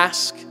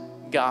ask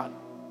God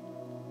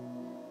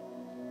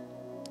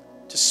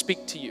to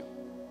speak to you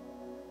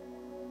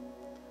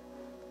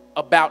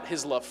about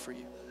his love for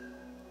you.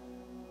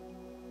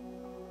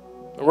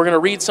 And we're going to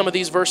read some of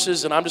these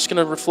verses, and I'm just going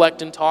to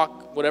reflect and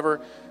talk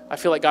whatever I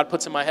feel like God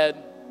puts in my head.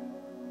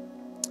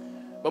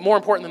 But more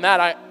important than that,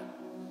 I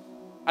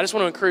just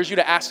want to encourage you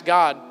to ask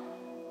God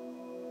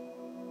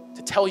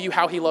to tell you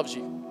how he loves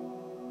you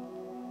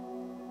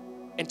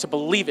and to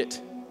believe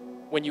it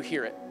when you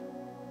hear it.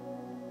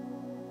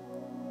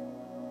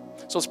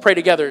 So let's pray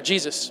together.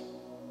 Jesus,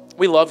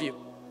 We love you.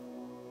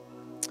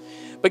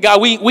 But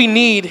God, we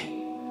need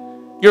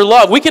your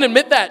love. We can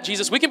admit that,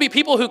 Jesus. We can be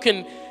people who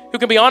can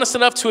be honest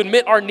enough to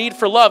admit our need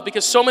for love,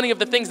 because so many of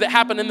the things that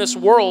happen in this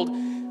world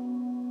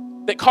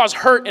that cause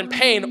hurt and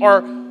pain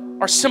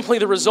are simply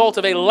the result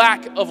of a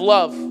lack of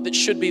love that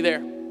should be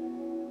there.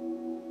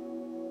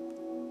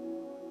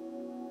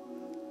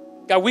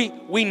 God,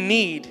 we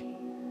need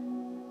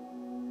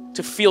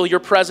to feel your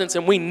presence,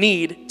 and we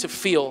need to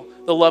feel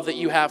the love that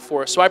you have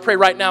for us. So I pray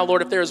right now,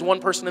 Lord, if there is one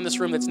person in this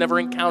room that's never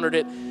encountered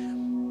it,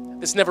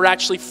 that's never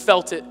actually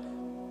felt it,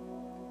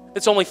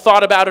 that's only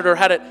thought about it or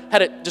had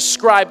it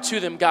described to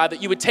them, God,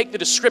 that you would take the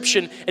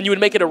description and you would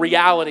make it a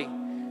reality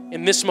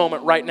in this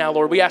moment right now,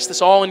 Lord. We ask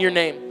this all in your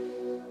name.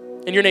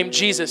 In your name,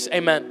 Jesus,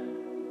 amen.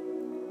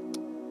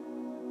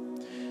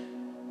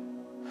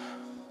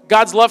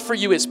 God's love for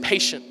you is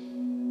patient.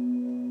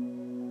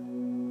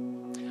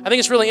 I think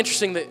it's really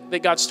interesting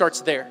that God starts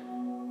there,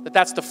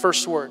 that's the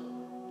first word.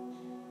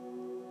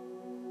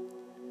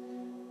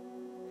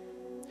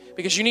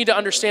 Because you need to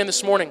understand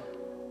this morning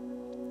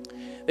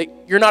that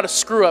you're not a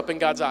screw up in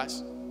God's eyes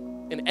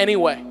in any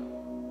way.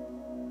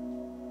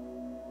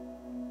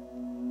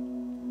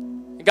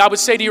 And God would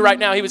say to you right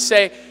now, he would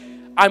say,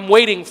 I'm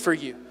waiting for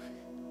you.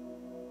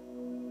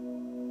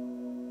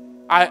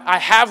 I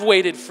have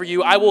waited for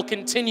you. I will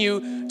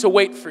continue to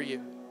wait for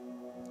you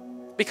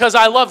because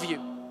I love you.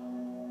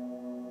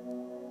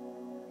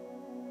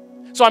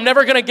 So I'm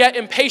never going to get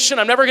impatient.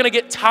 I'm never going to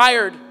get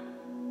tired.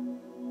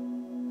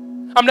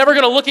 I'm never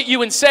going to look at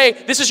you and say,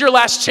 this is your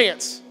last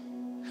chance.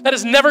 That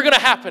is never going to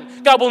happen.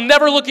 God will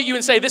never look at you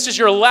and say, this is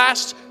your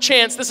last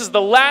chance. This is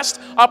the last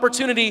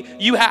opportunity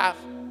you have,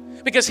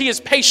 because he is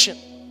patient.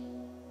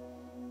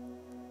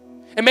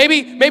 And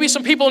maybe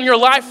some people in your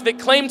life that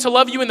claim to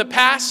love you in the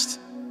past,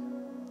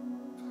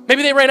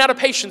 maybe they ran out of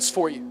patience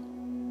for you.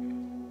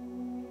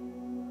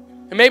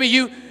 And maybe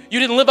you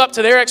didn't live up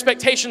to their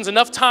expectations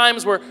enough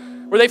times where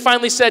they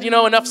finally said,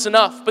 enough's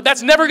enough. But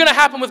that's never going to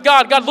happen with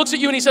God. God looks at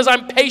you and he says,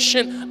 I'm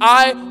patient.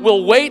 I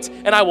will wait,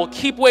 and I will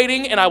keep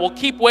waiting, and I will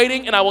keep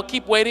waiting, and I will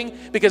keep waiting,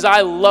 because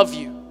I love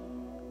you.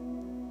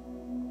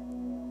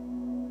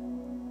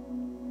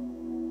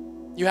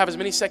 You have as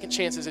many second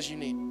chances as you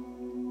need.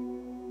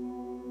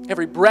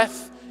 Every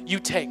breath you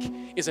take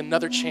is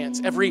another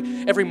chance. Every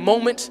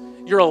moment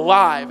you're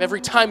alive, every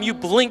time you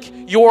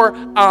blink your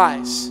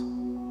eyes,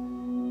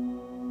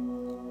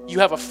 you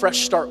have a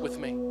fresh start with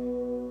me.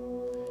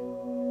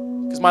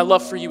 Because my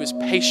love for you is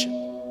patient.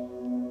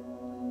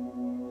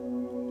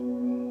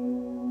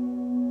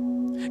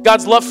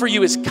 God's love for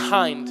you is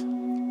kind.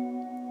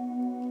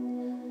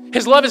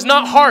 His love is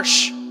not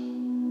harsh.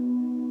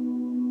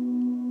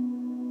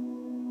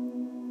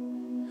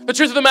 The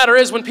truth of the matter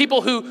is, when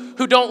people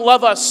who don't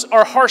love us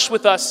are harsh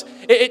with us,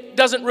 it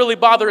doesn't really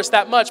bother us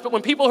that much. But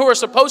when people who are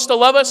supposed to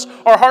love us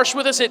are harsh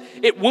with us,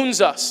 it wounds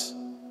us.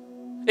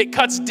 It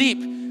cuts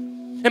deep.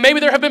 And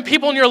maybe there have been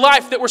people in your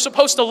life that were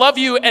supposed to love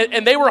you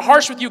and they were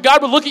harsh with you.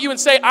 God would look at you and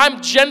say,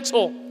 I'm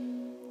gentle.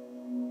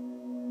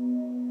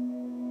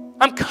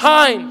 I'm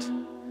kind.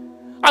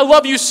 I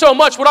love you so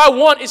much. What I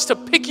want is to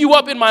pick you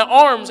up in my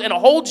arms and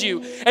hold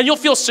you, and you'll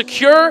feel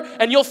secure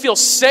and you'll feel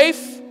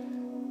safe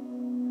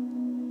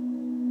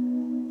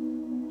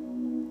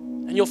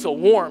and you'll feel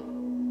warm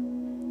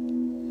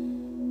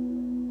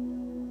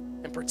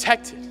and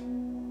protected.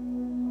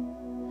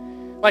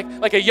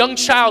 Like a young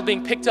child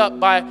being picked up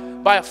by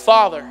a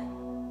father.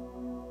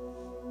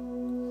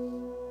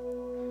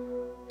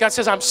 God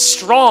says, I'm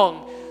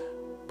strong,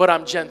 but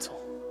I'm gentle.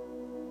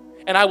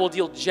 And I will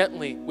deal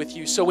gently with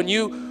you. So when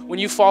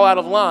you fall out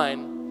of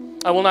line,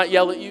 I will not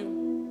yell at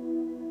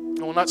you.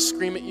 I will not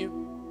scream at you.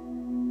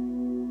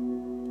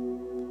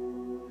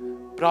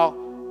 But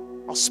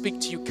I'll speak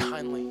to you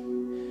kindly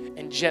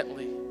and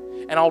gently.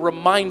 And I'll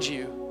remind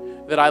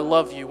you that I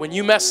love you. When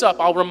you mess up,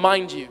 I'll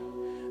remind you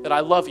that I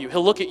love you.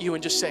 He'll look at you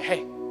and just say, hey,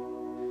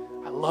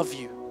 I love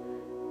you.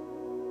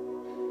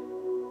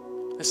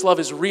 This love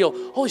is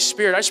real. Holy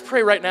Spirit, I just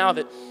pray right now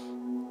that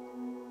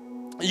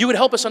you would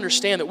help us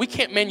understand that we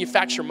can't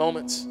manufacture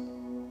moments.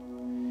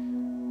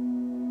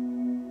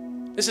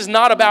 This is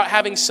not about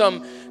having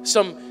some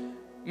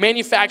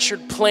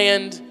manufactured,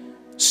 planned,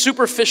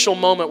 superficial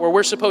moment where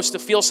we're supposed to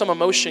feel some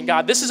emotion,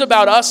 God. This is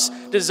about us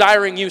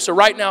desiring you. So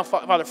right now,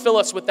 Father, fill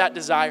us with that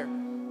desire.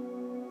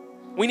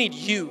 We need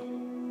you.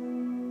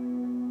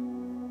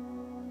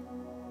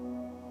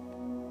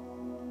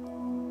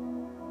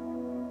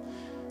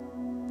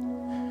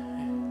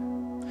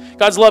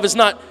 God's love is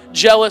not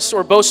jealous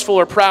or boastful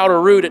or proud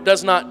or rude. It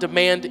does not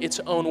demand its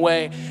own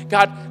way.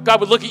 God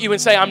would look at you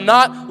and say, I'm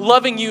not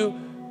loving you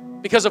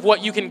because of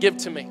what you can give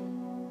to me.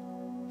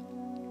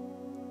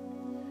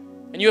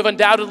 And you have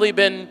undoubtedly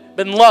been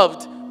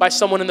loved by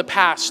someone in the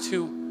past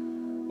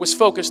who was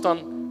focused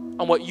on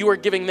what you are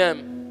giving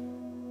them.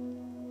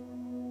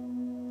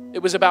 It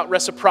was about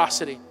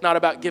reciprocity, not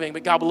about giving.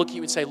 But God will look at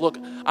you and say, look,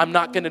 I'm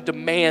not going to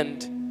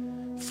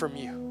demand from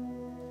you.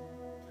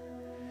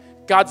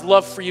 God's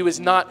love for you is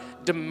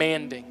not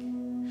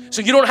demanding.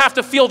 So you don't have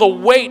to feel the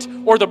weight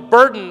or the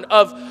burden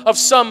of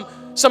some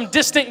some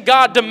distant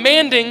God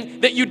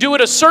demanding that you do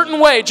it a certain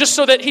way just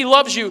so that he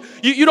loves you.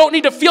 You don't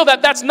need to feel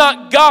that. That's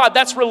not God.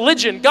 That's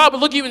religion. God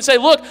would look at you and say,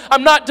 look,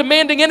 I'm not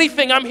demanding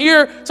anything. I'm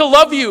here to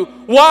love you.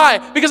 Why?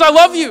 Because I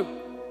love you.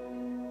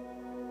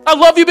 I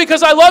love you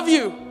because I love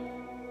you.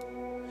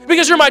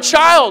 Because you're my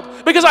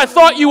child. Because I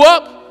thought you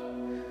up.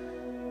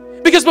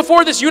 Because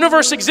before this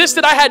universe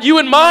existed, I had you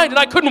in mind and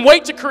I couldn't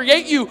wait to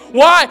create you.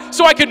 Why?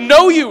 So I could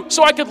know you,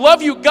 so I could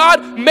love you.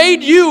 God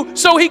made you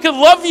so he could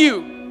love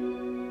you.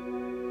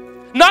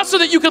 Not so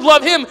that you could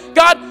love him.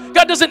 God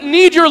doesn't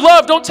need your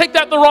love. Don't take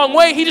that the wrong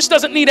way. He just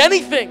doesn't need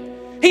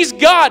anything. He's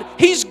God.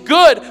 He's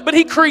good, but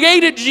he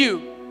created you.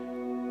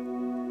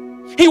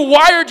 He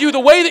wired you the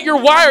way that you're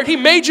wired. He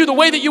made you the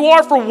way that you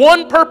are for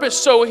one purpose,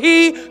 so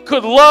he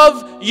could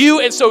love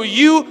you and so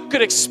you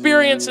could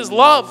experience his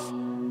love.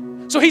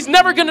 So he's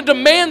never going to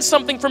demand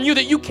something from you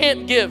that you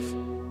can't give.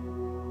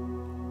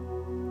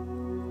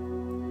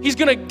 He's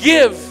going to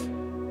give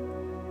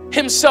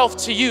himself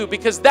to you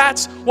because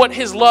that's what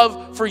his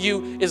love for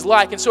you is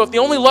like. And so if the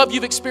only love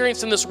you've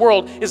experienced in this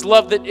world is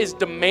love that is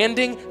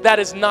demanding, that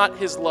is not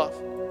his love.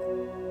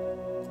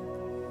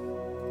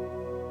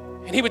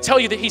 And he would tell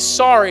you that he's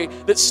sorry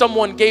that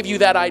someone gave you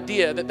that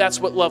idea, that that's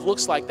what love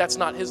looks like. That's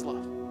not his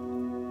love.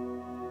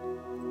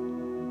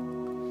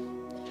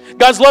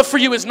 God's love for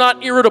you is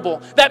not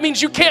irritable. That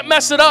means you can't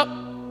mess it up.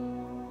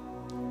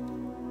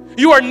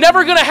 You are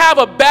never going to have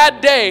a bad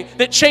day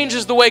that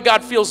changes the way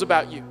God feels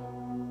about you.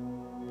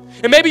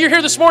 And maybe you're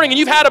here this morning and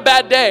you've had a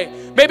bad day.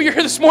 Maybe you're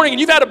here this morning and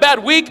you've had a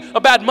bad week,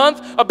 a bad month,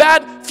 a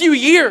bad few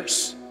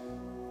years.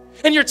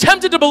 And you're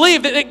tempted to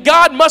believe that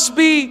God must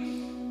be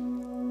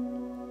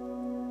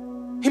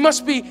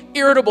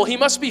irritable. He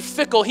must be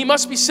fickle. He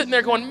must be sitting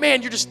there going,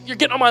 man, you're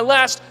getting on my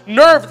last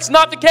nerve. It's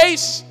not the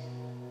case.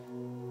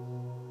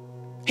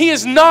 He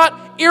is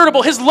not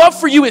irritable. His love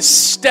for you is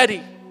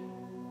steady.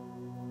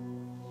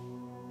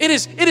 It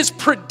is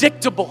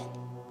predictable.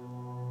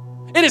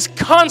 It is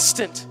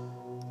constant.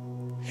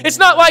 It's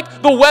not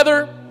like the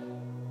weather.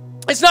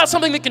 It's not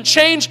something that can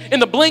change in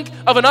the blink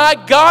of an eye.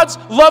 God's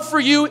love for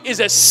you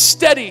is as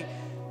steady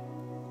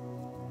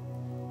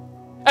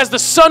as the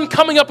sun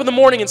coming up in the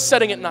morning and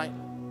setting at night.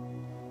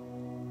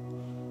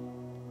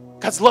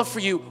 God's love for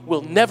you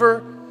will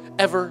never,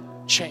 ever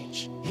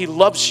change. He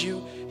loves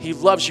you. He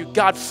loves you.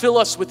 God, fill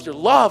us with your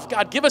love.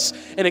 God, give us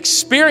an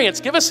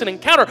experience. Give us an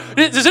encounter.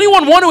 Does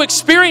anyone want to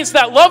experience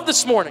that love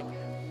this morning?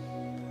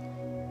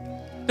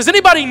 Does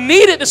anybody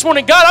need it this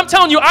morning? God, I'm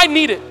telling you, I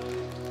need it.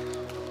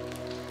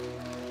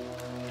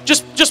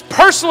 Just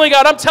personally,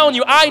 God, I'm telling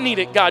you, I need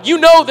it, God. You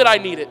know that I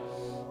need it.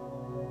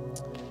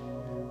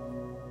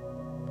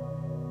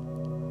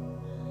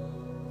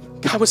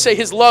 God would say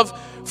his love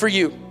for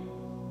you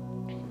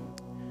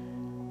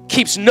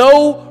keeps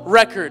no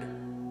record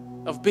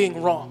of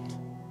being wronged.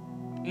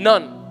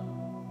 None.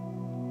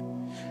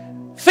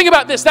 Think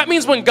about this. That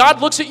means when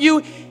God looks at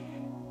you,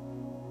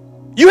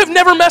 you have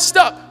never messed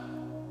up.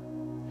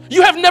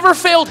 You have never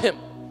failed him.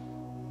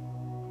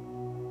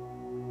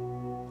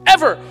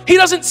 Ever. He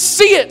doesn't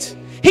see it.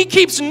 He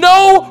keeps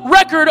no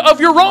record of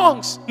your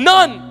wrongs.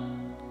 None.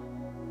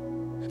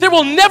 There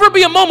will never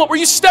be a moment where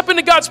you step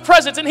into God's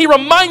presence and he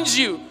reminds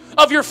you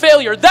of your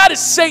failure. That is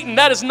Satan.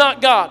 That is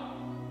not God.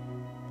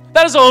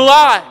 That is a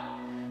lie.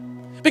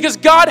 Because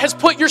God has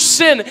put your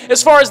sin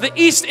as far as the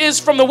east is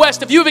from the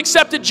west. If you have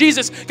accepted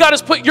Jesus, God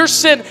has put your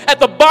sin at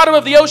the bottom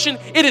of the ocean.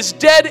 It is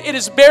dead, it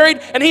is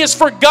buried, and he has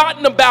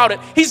forgotten about it.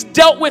 He's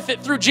dealt with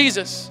it through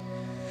Jesus.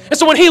 And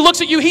so when he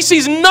looks at you, he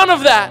sees none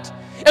of that.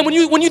 And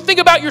when you think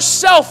about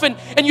yourself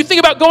and you think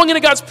about going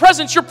into God's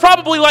presence, you're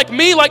probably like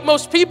me, like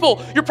most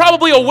people. You're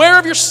probably aware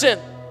of your sin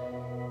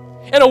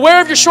and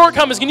aware of your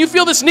shortcomings. And you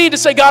feel this need to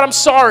say, God, I'm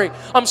sorry.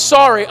 I'm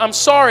sorry. I'm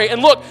sorry.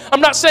 And look, I'm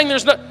not saying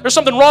there's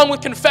something wrong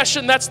with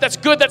confession. That's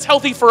good. That's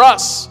healthy for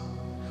us.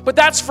 But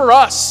that's for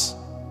us.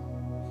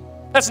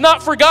 That's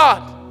not for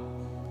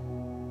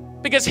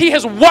God. Because he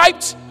has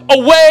wiped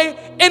away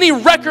any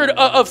record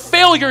of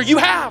failure you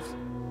have.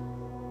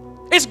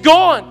 It's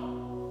gone.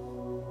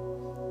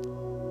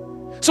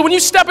 So when you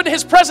step into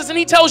his presence and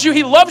he tells you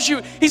he loves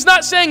you, he's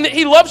not saying that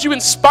he loves you in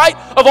spite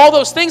of all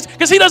those things,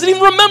 because he doesn't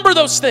even remember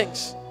those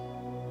things.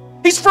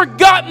 He's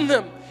forgotten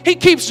them. He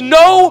keeps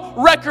no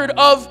record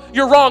of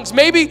your wrongs.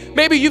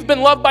 Maybe you've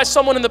been loved by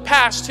someone in the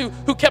past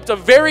who kept a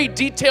very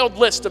detailed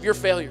list of your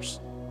failures.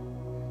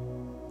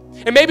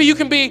 And maybe you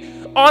can be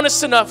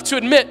honest enough to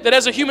admit that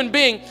as a human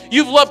being,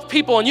 you've loved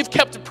people and you've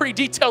kept a pretty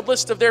detailed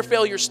list of their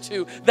failures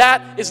too.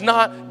 That is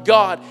not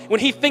God. When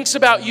he thinks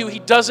about you, he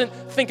doesn't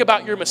think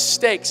about your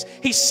mistakes.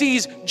 He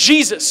sees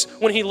Jesus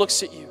when he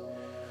looks at you.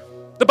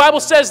 The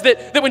Bible says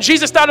that when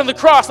Jesus died on the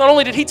cross, not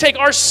only did he take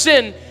our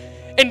sin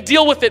and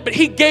deal with it, but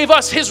he gave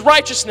us his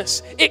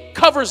righteousness. It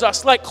covers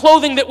us like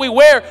clothing that we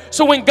wear.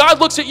 So when God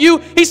looks at you,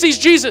 he sees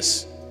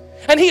Jesus.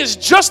 And he is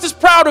just as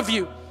proud of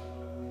you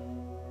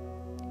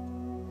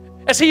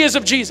as he is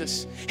of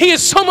Jesus. He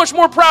is so much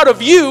more proud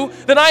of you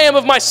than I am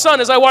of my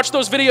son as I watch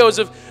those videos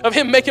of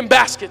him making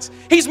baskets.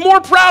 He's more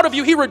proud of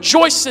you. He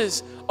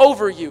rejoices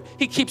over you.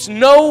 He keeps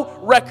no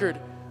record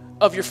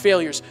of your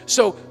failures.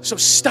 So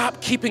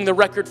stop keeping the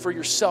record for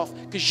yourself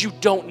because you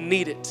don't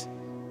need it.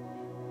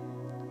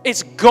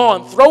 It's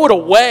gone. Throw it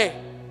away.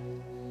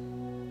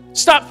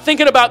 Stop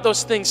thinking about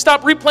those things.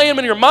 Stop replaying them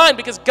in your mind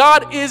because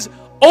God is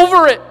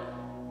over it.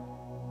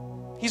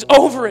 He's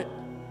over it.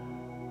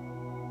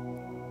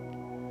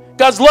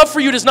 God's love for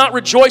you does not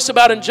rejoice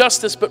about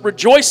injustice, but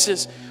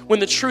rejoices when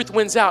the truth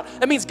wins out.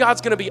 That means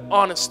God's going to be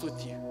honest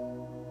with you.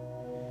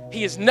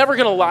 He is never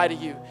going to lie to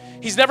you.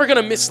 He's never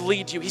going to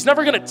mislead you. He's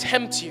never going to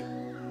tempt you.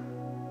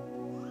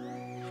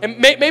 And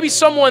maybe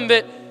someone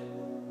that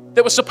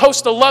was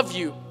supposed to love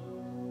you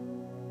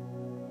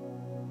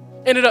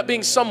ended up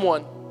being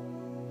someone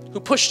who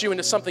pushed you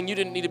into something you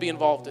didn't need to be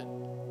involved in.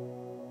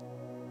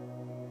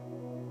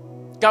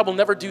 God will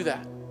never do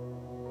that.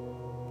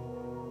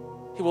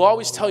 He will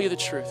always tell you the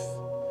truth.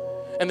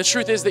 And the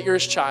truth is that you're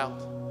his child.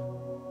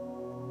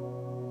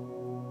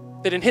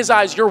 That in his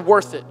eyes, you're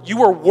worth it.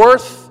 You are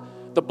worth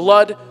the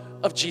blood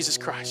of Jesus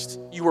Christ.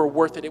 You are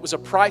worth it. It was a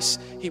price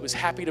he was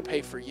happy to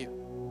pay for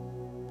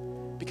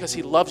you. Because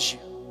he loves you.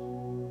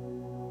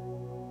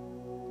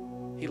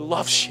 He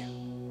loves you.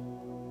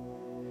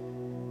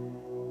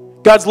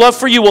 God's love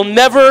for you will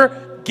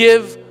never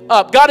give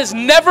up. God is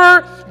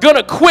never going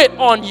to quit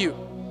on you.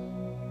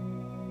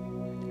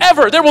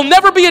 Ever. There will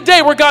never be a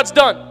day where God's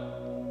done.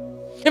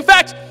 In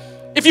fact,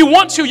 if you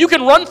want to, you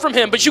can run from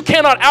him, but you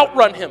cannot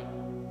outrun him.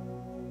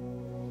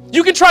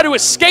 You can try to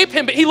escape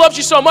him, but he loves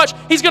you so much,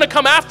 he's going to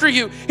come after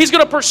you. He's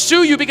going to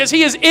pursue you because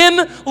he is in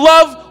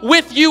love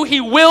with you.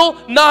 He will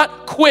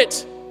not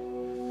quit.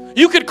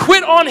 You could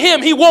quit on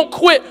him. He won't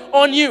quit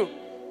on you.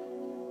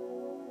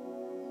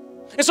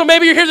 And so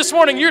maybe you're here this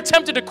morning, you're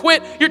tempted to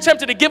quit, you're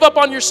tempted to give up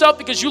on yourself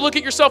because you look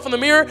at yourself in the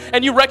mirror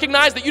and you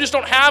recognize that you just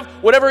don't have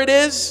whatever it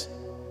is.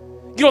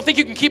 You don't think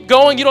you can keep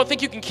going. You don't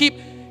think you can keep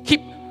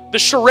the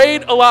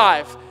charade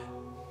alive.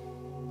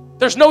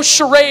 There's no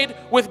charade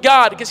with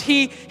God because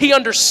he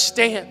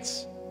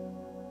understands.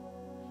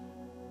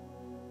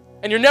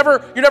 And you're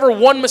never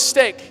one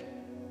mistake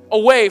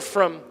away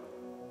from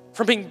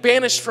being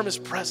banished from his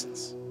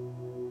presence.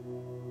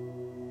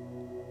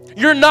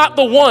 You're not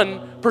the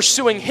one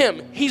pursuing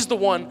him. He's the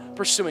one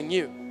pursuing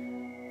you.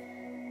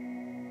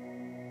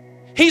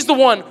 He's the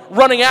one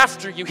running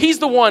after you. He's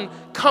the one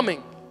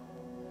coming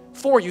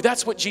for you.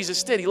 That's what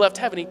Jesus did. He left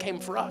heaven. He came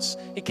for us.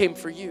 He came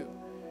for you.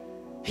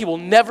 He will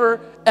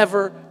never,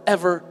 ever,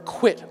 ever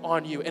quit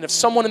on you. And if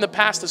someone in the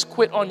past has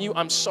quit on you,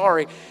 I'm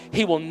sorry.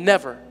 He will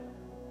never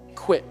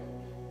quit.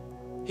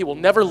 He will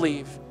never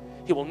leave.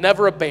 He will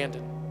never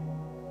abandon.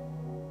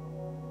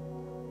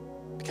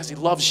 Because he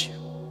loves you.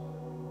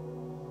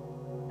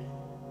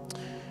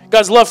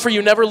 God's love for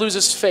you never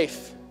loses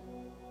faith.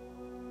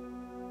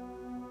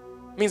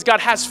 It means God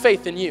has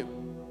faith in you.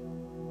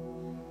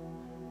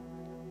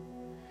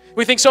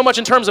 We think so much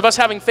in terms of us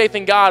having faith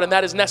in God, and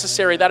that is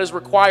necessary, that is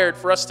required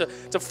for us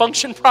to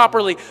function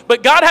properly.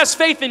 But God has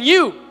faith in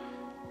you.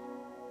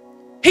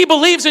 He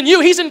believes in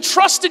you. He's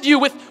entrusted you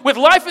with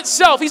life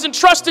itself. He's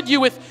entrusted you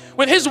with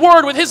his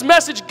word, with his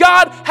message.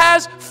 God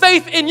has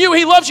faith in you.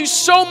 He loves you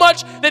so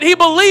much that he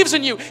believes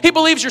in you. He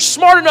believes you're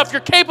smart enough,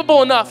 you're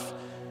capable enough.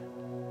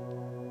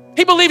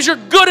 He believes you're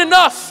good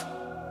enough.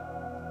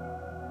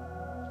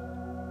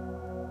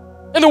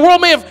 And the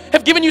world may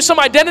have given you some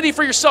identity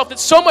for yourself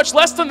that's so much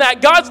less than that.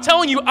 God's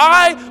telling you,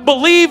 I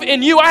believe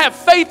in you. I have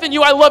faith in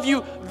you. I love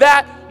you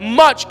that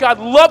much. God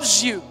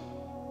loves you.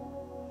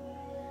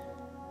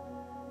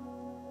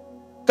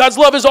 God's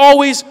love is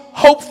always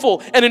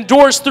hopeful and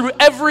endures through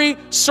every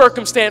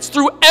circumstance,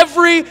 through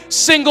every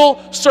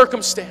single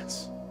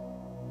circumstance.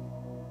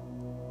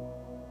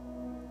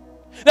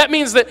 That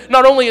means that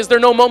not only is there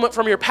no moment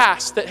from your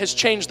past that has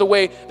changed the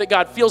way that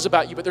God feels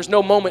about you, but there's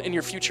no moment in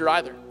your future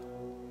either.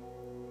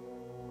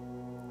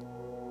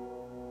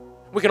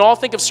 We can all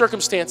think of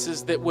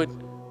circumstances that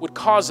would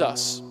cause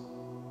us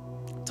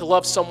to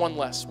love someone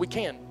less. We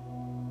can.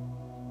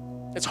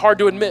 It's hard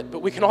to admit,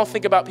 but we can all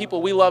think about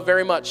people we love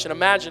very much and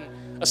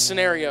imagine a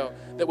scenario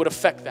that would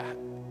affect that.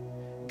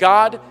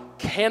 God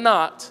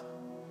cannot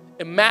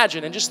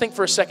imagine, and just think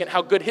for a second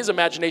how good his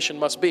imagination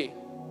must be.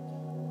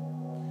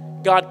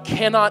 God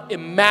cannot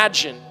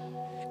imagine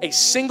a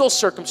single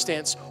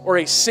circumstance or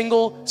a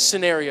single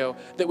scenario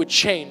that would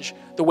change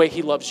the way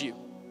he loves you.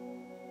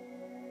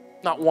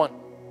 Not one.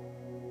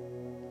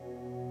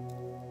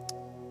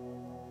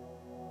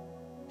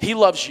 He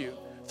loves you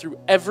through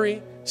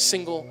every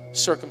single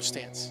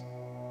circumstance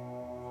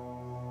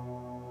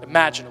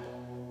imaginable.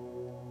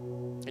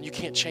 And you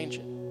can't change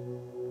it.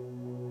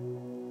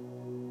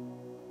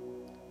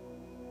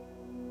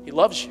 He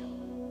loves you.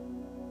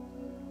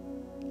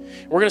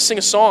 We're going to sing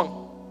a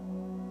song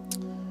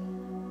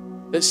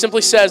that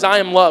simply says, I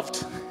am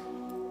loved.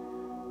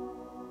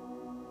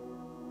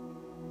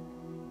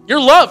 You're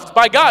loved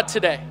by God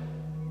today.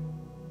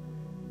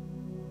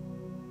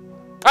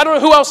 I don't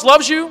know who else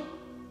loves you,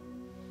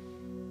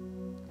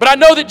 but I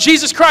know that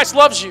Jesus Christ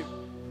loves you.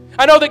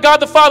 I know that God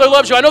the Father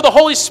loves you. I know the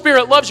Holy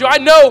Spirit loves you. I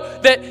know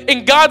that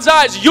in God's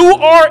eyes, you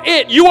are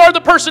it. You are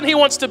the person he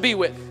wants to be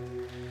with.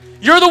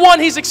 You're the one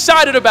He's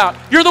excited about.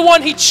 You're the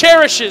one He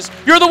cherishes.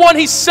 You're the one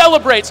He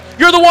celebrates.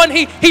 You're the one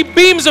He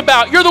beams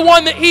about. You're the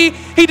one that He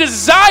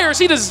desires.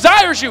 He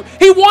desires you.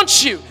 He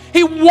wants you.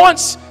 He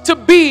wants to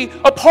be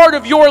a part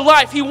of your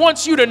life. He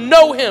wants you to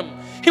know Him.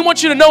 He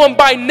wants you to know Him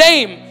by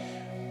name.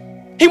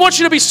 He wants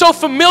you to be so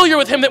familiar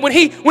with Him that when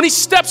He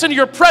steps into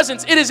your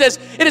presence, it is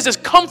as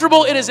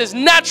comfortable, it is as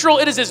natural,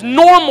 it is as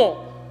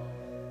normal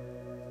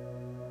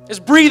as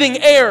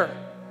breathing air.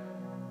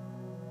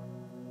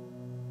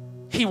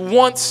 He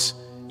wants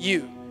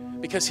you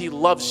because He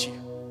loves you.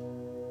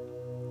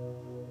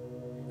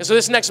 And so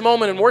this next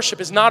moment in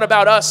worship is not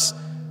about us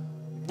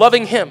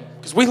loving Him,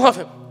 because we love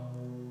Him.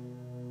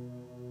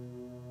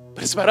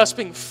 But it's about us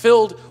being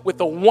filled with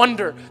the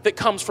wonder that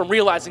comes from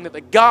realizing that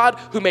the God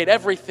who made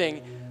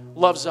everything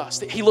loves us.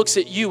 That He looks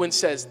at you and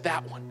says,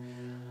 that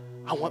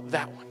one, I want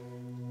that one.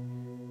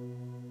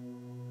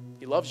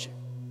 He loves you.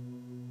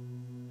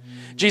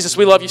 Jesus,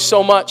 we love you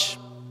so much.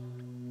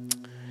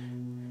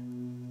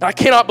 I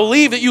cannot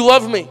believe that you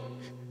love me.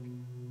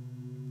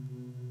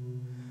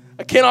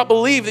 I cannot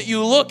believe that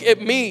you look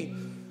at me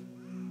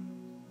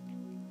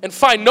and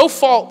find no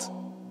fault.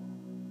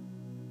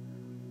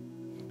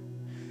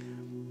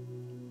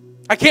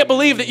 I can't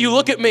believe that you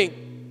look at me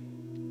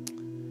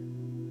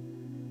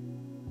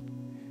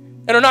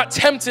and are not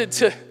tempted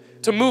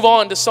to move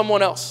on to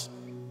someone else.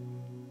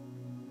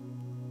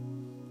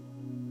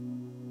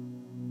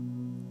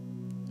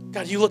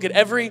 God, you look at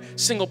every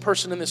single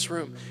person in this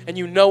room and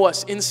you know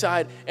us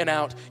inside and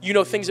out. You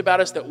know things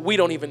about us that we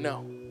don't even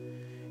know.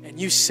 And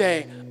you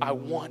say, I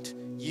want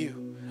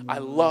you. I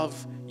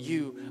love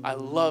you. I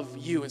love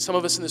you. And some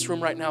of us in this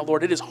room right now,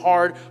 Lord, it is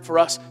hard for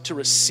us to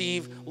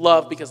receive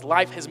love because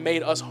life has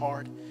made us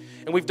hard.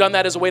 And we've done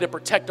that as a way to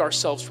protect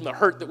ourselves from the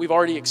hurt that we've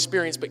already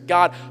experienced. But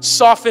God,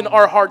 soften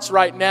our hearts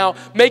right now.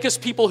 Make us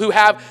people who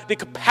have the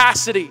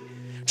capacity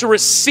to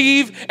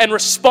receive and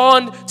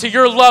respond to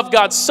your love,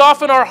 God.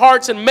 Soften our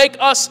hearts and make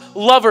us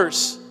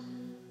lovers.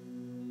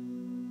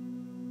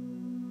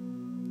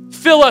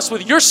 Fill us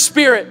with your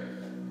Spirit.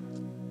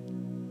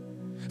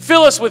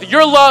 Fill us with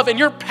your love and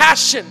your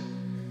passion.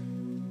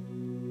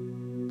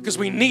 Because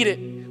we need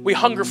it. We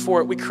hunger for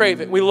it. We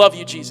crave it. We love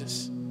you,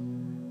 Jesus.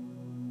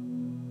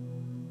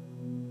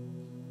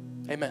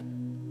 Amen.